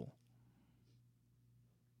steel.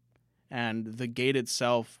 And the gate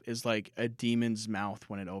itself is like a demon's mouth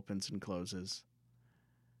when it opens and closes.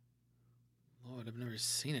 Lord, I've never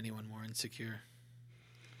seen anyone more insecure.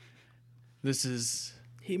 This is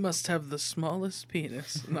He must have the smallest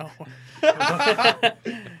penis. No.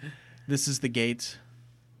 This is the gate.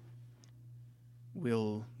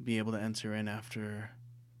 We'll be able to enter in after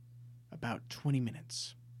about 20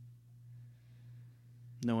 minutes.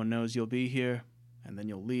 No one knows you'll be here, and then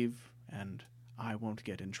you'll leave, and I won't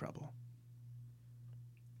get in trouble.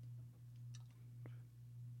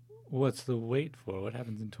 What's the wait for? What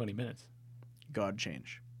happens in 20 minutes? God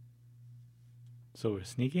change. So we're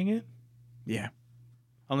sneaking it? Yeah.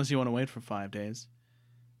 Unless you want to wait for 5 days.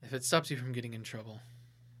 If it stops you from getting in trouble.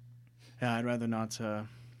 Yeah, I'd rather not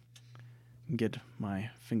get my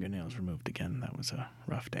fingernails removed again. That was a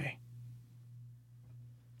rough day.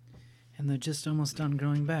 And they're just almost done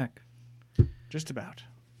growing back. Just about.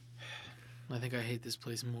 I think I hate this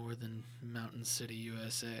place more than Mountain City,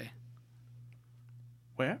 USA.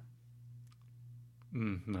 Where?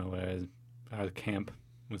 No, our camp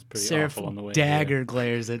was pretty Seraph awful on the way dagger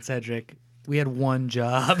glares at Cedric. We had one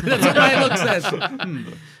job. That's what my look says.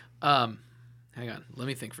 Hang on. Let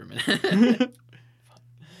me think for a minute.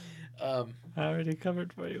 I already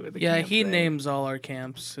covered for you with the Yeah, camp he thing. names all our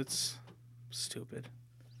camps. It's stupid.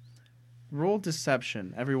 Roll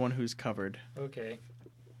deception, everyone who's covered. Okay.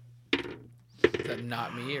 Is that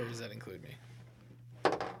not me, or does that include me?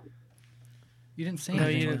 You didn't say No,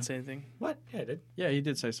 anything. you didn't say anything. What? Yeah, I did. Yeah, you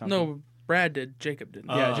did say something. No, Brad did. Jacob didn't.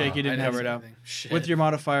 Yeah, Jake, you didn't I cover it say up. anything. Shit. With your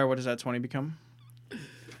modifier, what does that 20 become?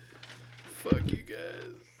 Fuck you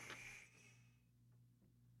guys.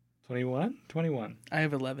 21? 21. I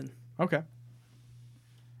have 11. Okay.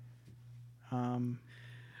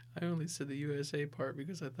 I only said the USA part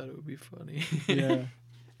because I thought it would be funny. Yeah.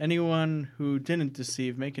 Anyone who didn't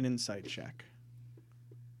deceive, make an insight check.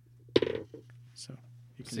 So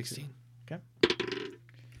you can 16.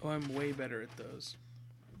 Oh, I'm way better at those.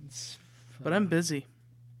 But I'm busy.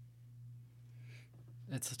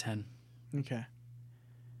 It's a 10. Okay.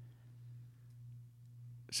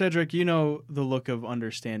 Cedric, you know the look of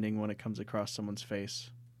understanding when it comes across someone's face.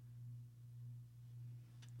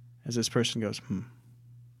 As this person goes,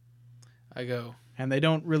 I go, And they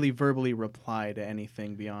don't really verbally reply to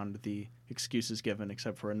anything beyond the excuses given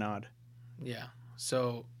except for a nod. yeah.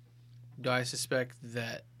 So, do I suspect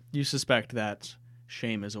that... You suspect that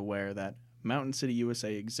Shame is aware that Mountain City,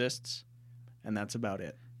 USA exists, and that's about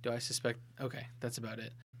it. Do I suspect... Okay, that's about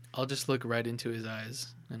it. I'll just look right into his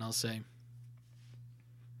eyes, and I'll say,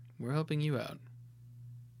 we're helping you out.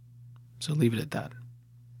 So leave it at that.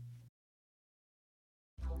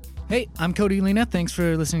 Hey, I'm Cody Lena. Thanks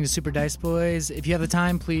for listening to Super Dice Boys. If you have the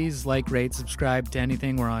time, please like, rate, subscribe to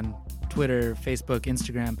anything. We're on Twitter, Facebook,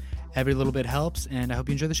 Instagram. Every little bit helps, and I hope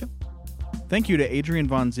you enjoy the show. Thank you to Adrian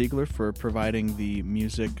Von Ziegler for providing the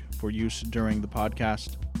music for use during the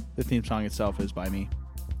podcast. The theme song itself is by me,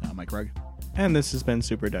 Mike Rugg. And this has been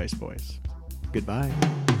Super Dice Boys. Goodbye.